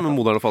alltid jul med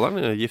moderen og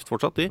faderen, gift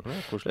fortsatt de.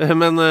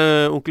 Men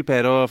onkel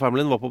Per og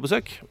familien var på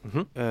besøk.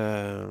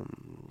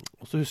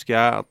 Og så husker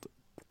jeg at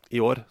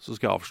i år så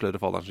skal jeg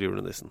avsløre faderens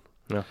julenissen.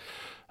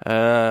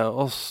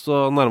 Og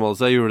så nærmer det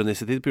seg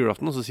julenissetid på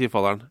julaften, og så sier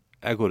faderen,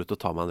 jeg går ut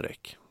og tar meg en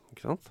røyk.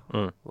 Ikke sant?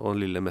 Og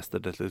den lille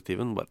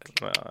mesterdetektiven bare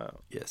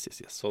yes.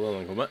 Så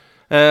den kommer.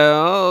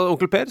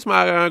 Onkel Per, som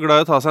glad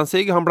i å ta seg en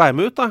sigg, han ble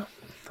med ut da.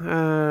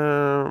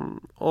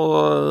 Og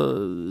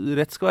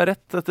rett skal være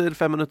rett. Etter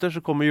 5 minutter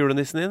så kommer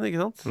julenissen inn,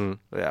 ikke sant?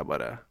 Og jeg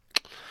bare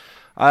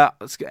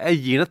jeg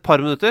gir den et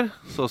par minutter,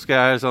 så skal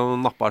jeg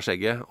liksom nappe av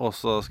skjegget, og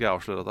så skal jeg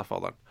avsløre at det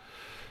faderen.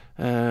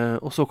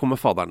 Og så kommer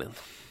faderen inn.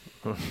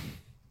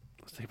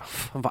 Så tenker jeg,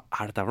 hva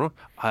dette for noe?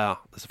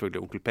 Det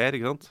selvfølgelig onkel Per,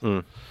 ikke sant?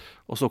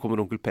 Og så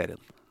kommer onkel Per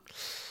inn.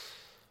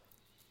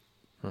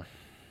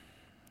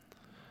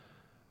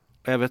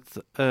 Jeg vet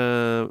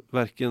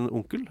hverken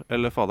onkel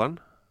eller faderen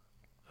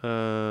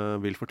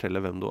vil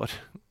fortelle hvem du var.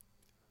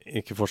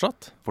 Ikke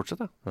fortsatt?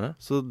 Fortsett, ja.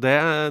 Så det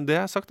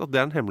er sagt at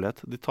det en hemmelighet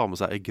de tar med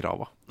seg i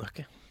grava.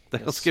 Ok.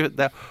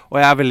 Og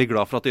jeg veldig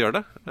glad for at de gjør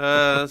det.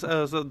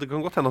 Så det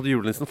kan godt hende at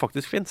julenissen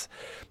faktisk finnes.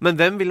 Men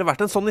hvem ville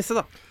vært en sånn nisse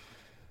da?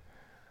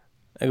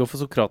 Jeg går for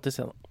Sokrates,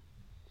 jeg da.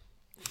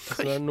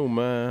 Så det noe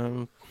med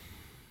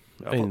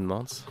øynene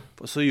hans.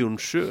 Så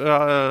Jonsju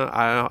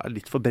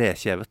litt for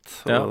bredkjevet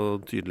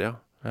og tydelig,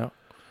 ja.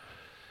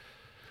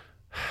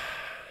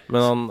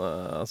 Men han,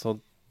 altså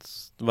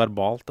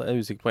verbalt,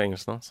 jeg usikker på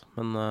engelsken hans,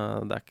 men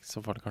det ikke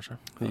så farlig kanskje.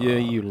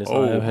 Julenissen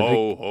jo heller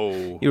ikke.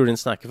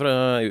 Julenissen ikke fra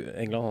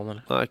England, han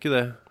eller? Nei, ikke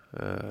det.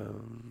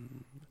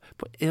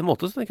 På en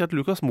måte så tenker jeg at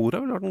Lukas Mora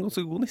ville vært en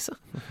ganske god nisse.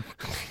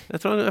 Jeg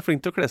tror han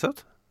flink til å kle seg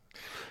ut.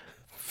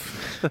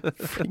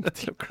 Flink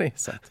til å kle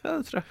seg ut? Ja,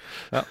 det tror jeg.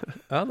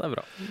 Ja, det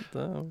bra.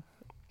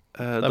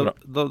 Det er bra.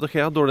 Da kan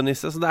jeg ha dårlig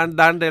nisse. Så det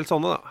er en del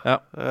sånne da.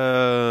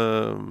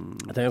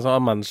 Jeg tenker sånn,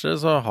 av manager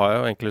så har jeg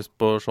jo egentlig lyst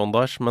på Sean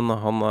Dyche, men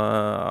han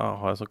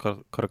har jo så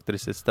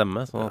karakteristisk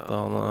stemme, sånn at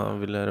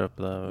han ville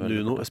røpe det.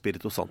 Nuno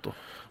Espirito Santo.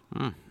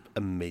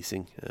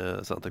 Amazing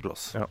Santa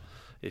Claus.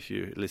 If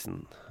you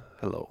listen,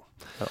 hello.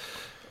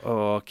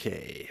 Ok.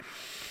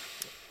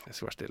 Jeg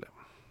skal være stille.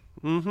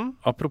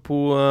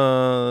 Apropos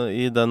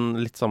i den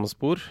litt samme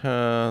spor,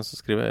 så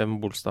skriver Even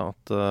Bolstad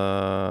at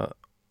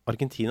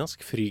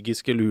argentinsk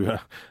frygiske lue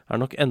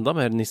nok enda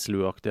mer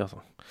nisselueaktig, altså.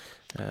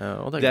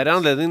 Og det en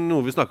anledning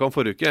noe vi snakket om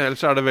forrige uke,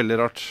 ellers det veldig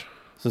rart.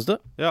 Synes du?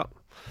 Ja.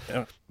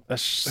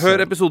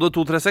 Hør episode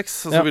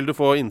 236, så vil du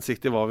få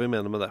innsikt i hva vi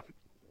mener med det.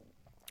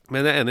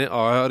 Men jeg enig,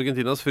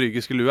 Argentinas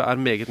frygiske lue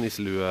meget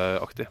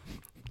nisselueaktig.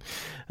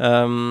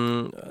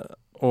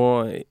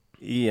 Og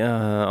i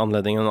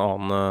anledning en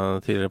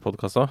annen tidligere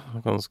podcast da,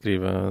 kan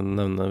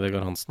nevne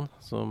Vegard Hansen,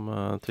 som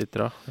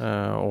twitteret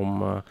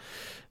om,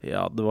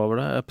 det var vel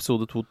det,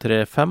 episode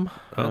 235.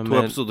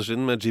 To episoder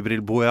siden med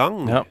Djibril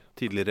Bouyang,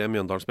 tidligere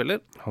Mjøndalen-spiller.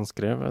 Han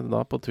skrev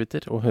da på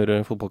Twitter å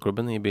høre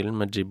fotballklubben i bilen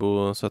med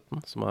Djibo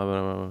 17, som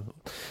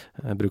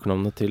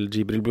brukernavnet til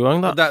Djibril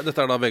Bouyang da.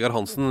 Dette da Vegard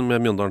Hansen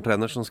med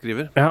Mjøndalen-trener som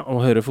skriver. Ja, å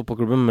høre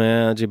fotballklubben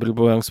med Djibril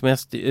Bouyang som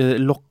gjest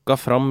lokka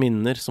fram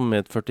minner som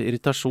medførte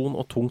irritasjon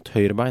og tungt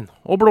høyrebein.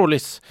 Og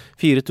blålys!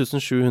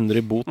 4700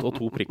 i bot og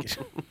 2 prikker.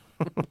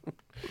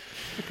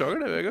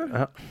 Beklager det, Vegard.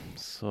 Ja,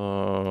 så...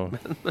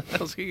 Men det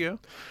ganske gøy.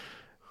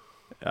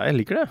 Ja, jeg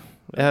liker det.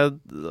 Jeg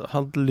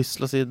hadde lyst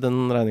til å si den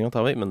regningen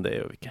tar vi, men det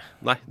gjør vi ikke.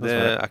 Nei, det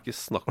ikke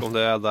snakk om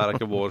det. Det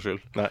ikke vår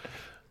skyld. Nei.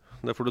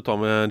 Det får du ta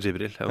med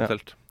Djibril,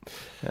 eventuelt.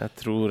 Ja. Jeg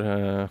tror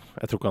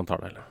ikke han tar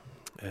det heller.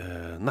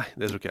 Nei,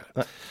 det tror ikke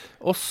jeg.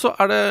 Og så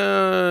det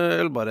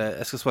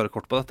jeg skal svare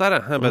kort på dette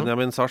her.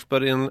 Benjamin Sars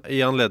spør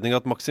i anledning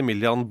at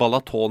Maximilian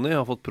Ballatoni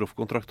har fått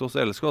proffkontrakt hos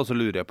LSK, og så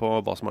lurer jeg på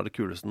hva som det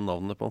kuleste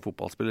navnet på en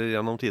fotballspiller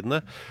gjennom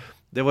tidene.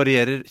 Det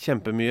varierer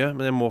kjempemye,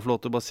 men jeg må få lov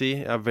til å bare si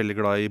jeg veldig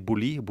glad i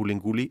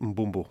Bolingoli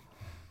Mbombo.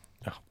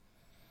 Ja.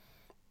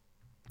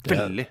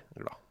 Veldig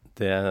glad.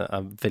 Det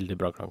veldig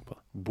bra klang på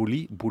det.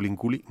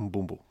 Bolingoli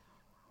Mbombo.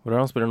 Hvor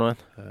han spiller nå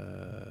igjen?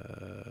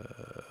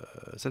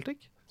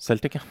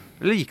 Celtic, ja.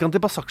 Eller gikk han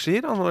til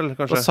Basakshir, han vel,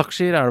 kanskje?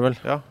 Basakshir det vel.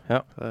 Ja.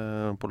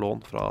 På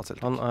lån fra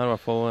Celtic. Han I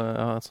hvert fall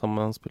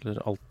han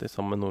spiller alltid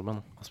sammen med nordmenn.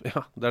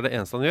 Ja, det det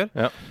eneste han gjør.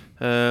 Ja.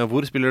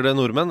 Hvor spiller det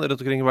nordmenn rundt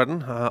omkring i verden?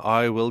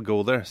 I will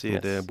go there, sier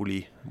det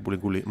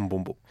Bolingoli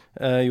Mbombo.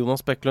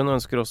 Jonas Bekkelund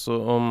ønsker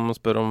også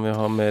spør om vi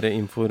har mer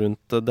info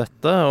rundt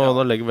dette, og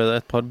da legger vi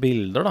et par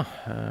bilder da.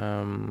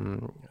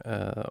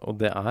 Og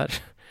det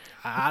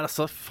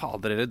altså,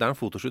 fader, det en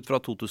fotoshoot fra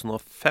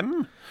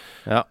 2005.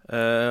 Ja.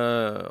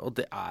 Og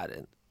det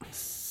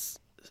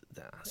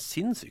det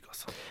sinnssykt,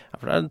 altså. Ja,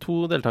 for det 2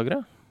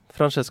 deltakere.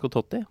 Francesco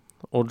Totti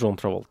og John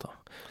Travolta.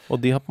 Og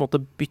de har på en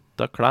måte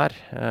byttet klær,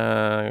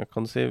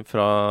 kan du si,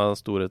 fra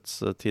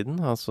storhetstiden.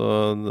 Altså,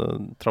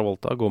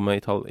 Travolta går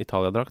med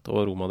Italia-drakt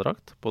og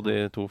Roma-drakt på de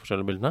 2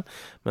 forskjellige bildene,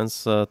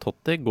 mens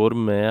Totti går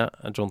med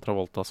John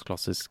Travoltas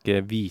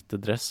klassiske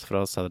hvite dress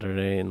fra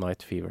Saturday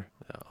Night Fever.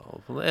 Ja,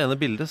 og på det ene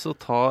bildet så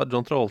tar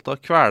John Travolta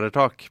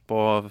kvelertak på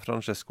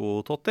Francesco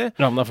Totti.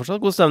 Ja, men det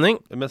fortsatt god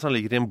stemning. Mens han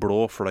ligger i en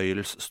blå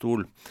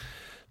fløyelsstol.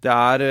 Det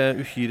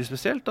uhyre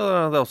spesielt,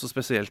 og det også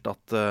spesielt å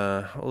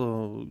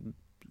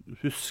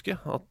huske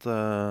at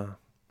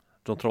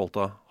John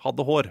Travolta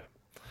hadde hår.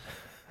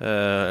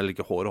 Eller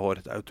ikke hår og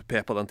hår, det jo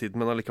tupé på den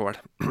tiden, men allikevel.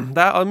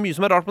 Det mye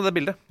som rart med det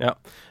bildet. Ja.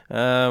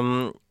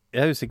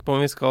 Jeg usikker på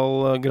om vi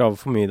skal grave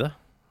for mye i det.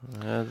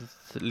 Jeg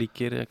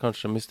liker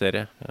kanskje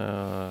mysteriet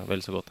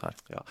vel så godt her.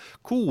 Ja.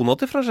 Kona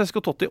til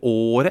Francesco Totti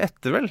året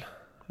etter vel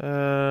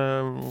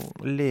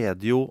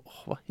leder jo,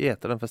 hva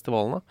heter den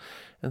festivalen da?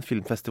 En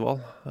filmfestival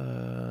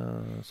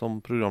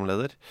som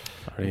programleder.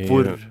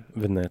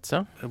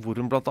 Venezia? Hvor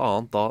hun blant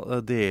annet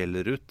da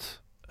deler ut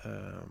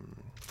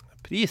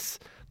pris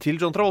til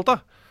John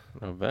Travolta.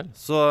 Ja vel.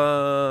 Så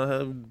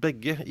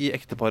begge i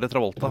ekteparet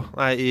Travolta,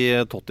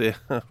 i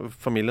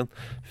Totti-familien,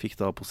 fikk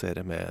da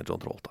posere med John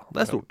Travolta.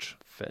 Det stort.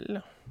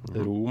 Vel, ja.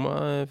 Roma,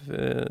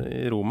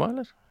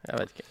 eller? Jeg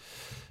vet ikke.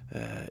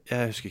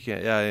 Jeg husker ikke.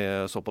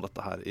 Jeg så på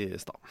dette her i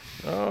stad.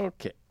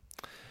 Ok.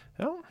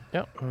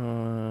 Ja.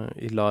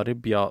 Ilari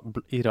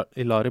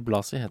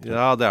Blasi heter det.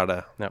 Ja, det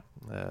det. Ja.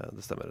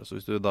 Det stemmer. Så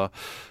hvis du da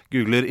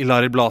googler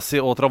Ilari Blasi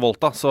og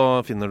Travolta,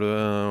 så finner du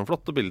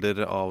flotte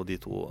bilder av de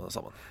 2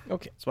 sammen.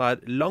 Okay. Som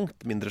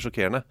langt mindre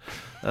sjokkerende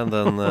enn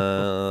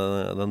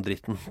den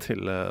dritten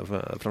til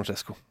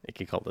Francesco.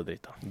 Ikke kall det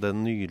dritt da.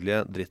 Den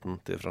nydelige dritten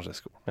til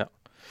Francesco. Ja,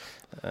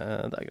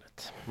 det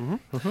greit.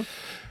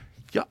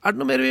 Ja, det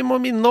noe mer vi må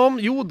minne om?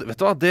 Jo, vet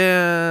du hva,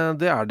 det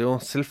det jo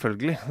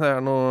selvfølgelig. Det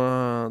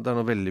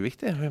noe veldig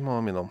viktig vi må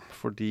minne om.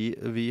 Fordi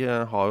vi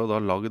har jo da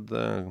lagd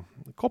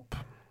kopp.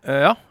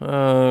 Ja,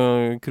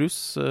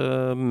 krus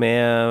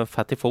med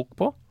fatty folk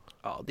på.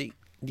 Ja, de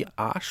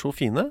så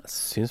fine.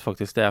 Synes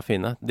faktisk de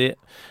fine. Det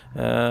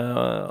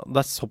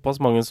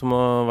såpass mange som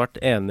har vært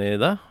enige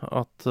i det,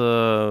 at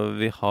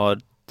vi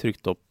har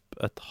trykt opp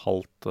et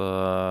halvt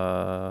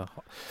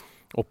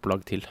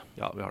opplag til.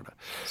 Ja, vi har det.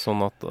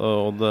 Sånn at,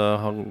 og det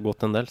har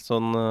gått en del,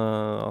 sånn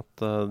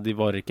at de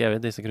varer ikke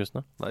evig, disse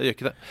krusene. Nei, det gjør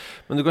ikke det.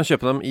 Men du kan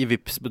kjøpe dem i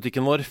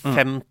Vipps-butikken vår.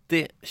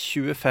 50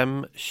 25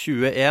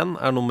 21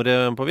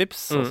 nummeret på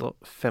Vipps. Altså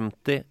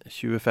 50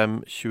 25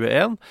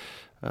 21.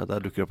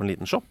 Der dukker det opp en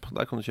liten shop.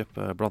 Der kan du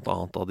kjøpe blant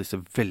annet av disse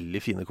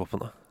veldig fine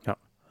koppene. Ja,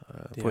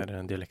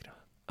 de lekre.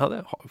 Ja,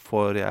 det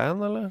får jeg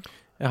en, eller?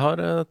 Jeg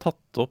har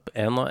tatt opp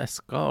en av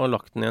eska og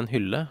lagt den i en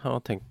hylle og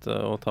tenkt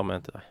å ta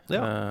med en til deg.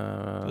 Ja,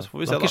 så får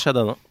vi se da. Det har ikke skjedd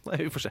ennå. Nei,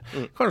 vi får se.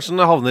 Kanskje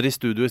den havner i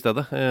studio i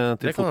stedet,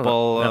 til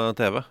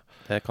fotball-TV.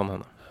 Det kan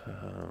hende.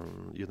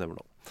 You never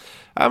know.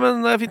 Ja,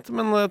 men det fint,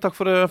 men takk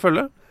for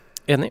følget.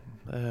 Enig.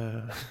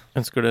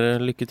 Ønsker dere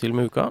lykke til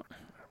med uka.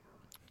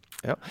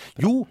 Ja.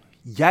 Jo,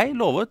 jeg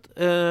lovet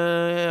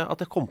at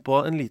jeg kom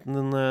på en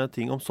liten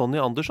ting om Sonny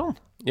Andersson.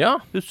 Ja.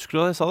 Husker du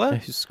da jeg sa det?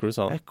 Jeg husker du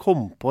sa det. Jeg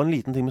kom på en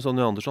liten ting med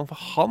Sonny Andersson, for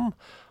han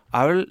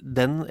er vel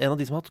en av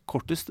de som har hatt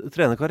kortest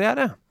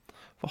trenerkarriere.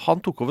 For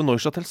han tok over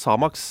Neuchâtel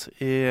Xamax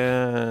i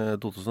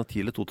 2010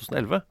 eller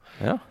 2011,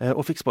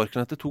 og fikk sparken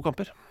etter 2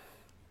 kamper.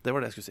 Det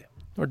var det jeg skulle si.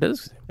 Det var det du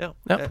skulle si. Ja.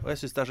 Og jeg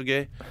synes det er så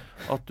gøy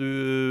at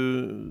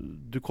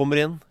du kommer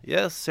inn.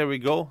 Yes, here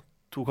we go.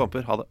 2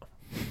 kamper, ha det.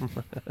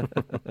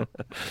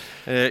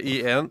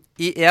 I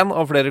en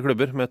av flere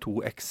klubber med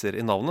 2 X-er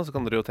i navnet, så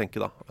kan dere jo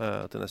tenke da,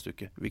 til neste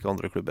uke. Hvilke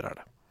andre klubber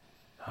er det?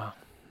 Ja.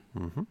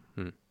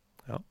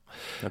 Ja.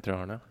 Jeg tror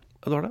jeg har det.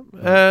 Du har det.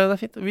 Det er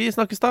fint. Vi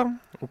snakkes da.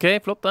 Ok,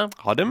 flott det.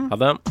 Ha det. Ha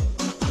det.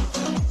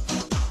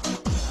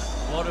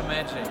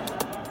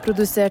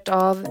 Produsert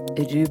av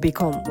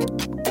Rubicon.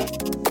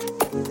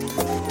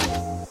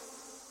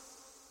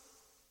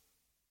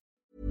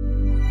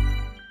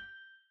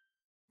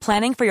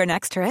 Planning for your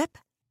next trip?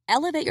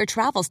 Elevate your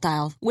travel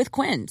style with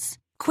Quince.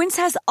 Quince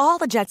has all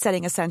the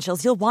jet-setting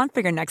essentials you'll want for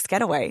your next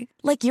getaway,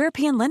 like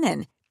European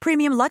linen,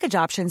 premium luggage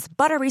options,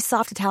 buttery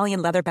soft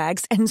Italian leather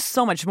bags, and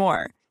so much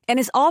more. And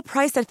is all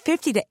priced at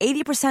 50 to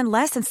 80%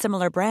 less than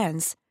similar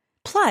brands.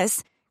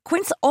 Plus,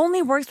 Quince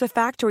only works with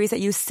factories that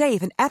use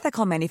safe and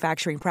ethical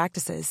manufacturing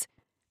practices.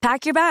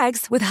 Pack your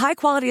bags with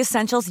high-quality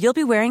essentials you'll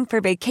be wearing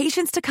for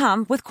vacations to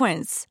come with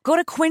Quince. Go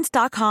to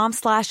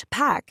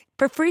quince.com/pack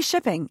for free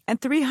shipping and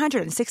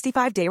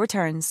 365-day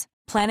returns.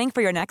 Planning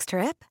for your next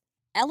trip?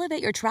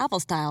 Elevate your travel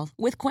style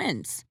with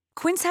Quince.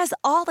 Quince has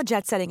all the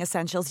jet-setting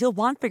essentials you'll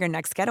want for your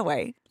next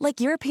getaway, like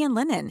European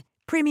linen,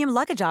 premium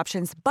luggage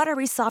options,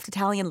 buttery soft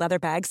Italian leather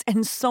bags,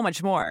 and so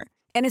much more.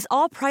 And is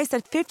all priced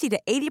at 50 to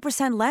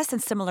 80% less than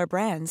similar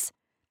brands.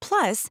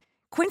 Plus,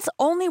 Quince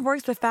only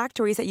works with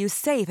factories that use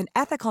safe and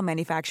ethical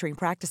manufacturing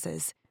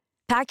practices.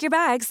 Pack your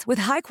bags with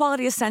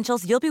high-quality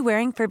essentials you'll be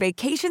wearing for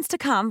vacations to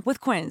come with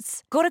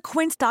Quince. Go to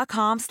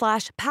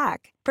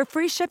quince.com/pack for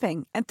free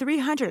shipping and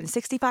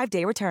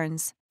 365-day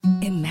returns.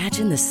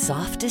 Imagine the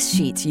softest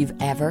sheets you've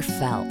ever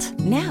felt.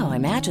 Now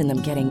imagine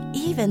them getting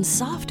even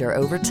softer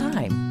over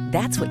time.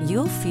 That's what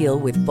you'll feel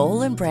with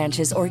Boll &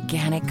 Branch's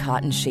organic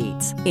cotton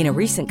sheets. In a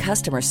recent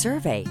customer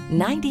survey,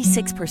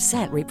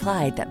 96%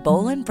 replied that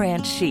Boll &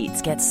 Branch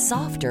sheets get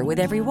softer with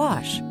every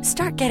wash.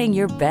 Start getting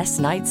your best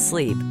night's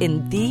sleep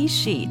in these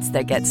sheets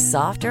that get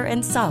softer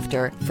and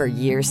softer for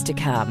years to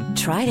come.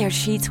 Try their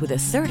sheets with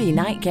a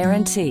 30-night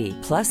guarantee.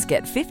 Plus,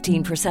 get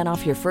 15%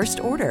 off your first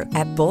order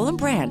at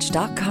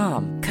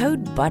bollandbranch.com.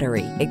 Code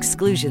BUTTERY.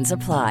 Exclusions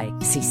apply.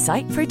 See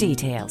site for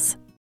details.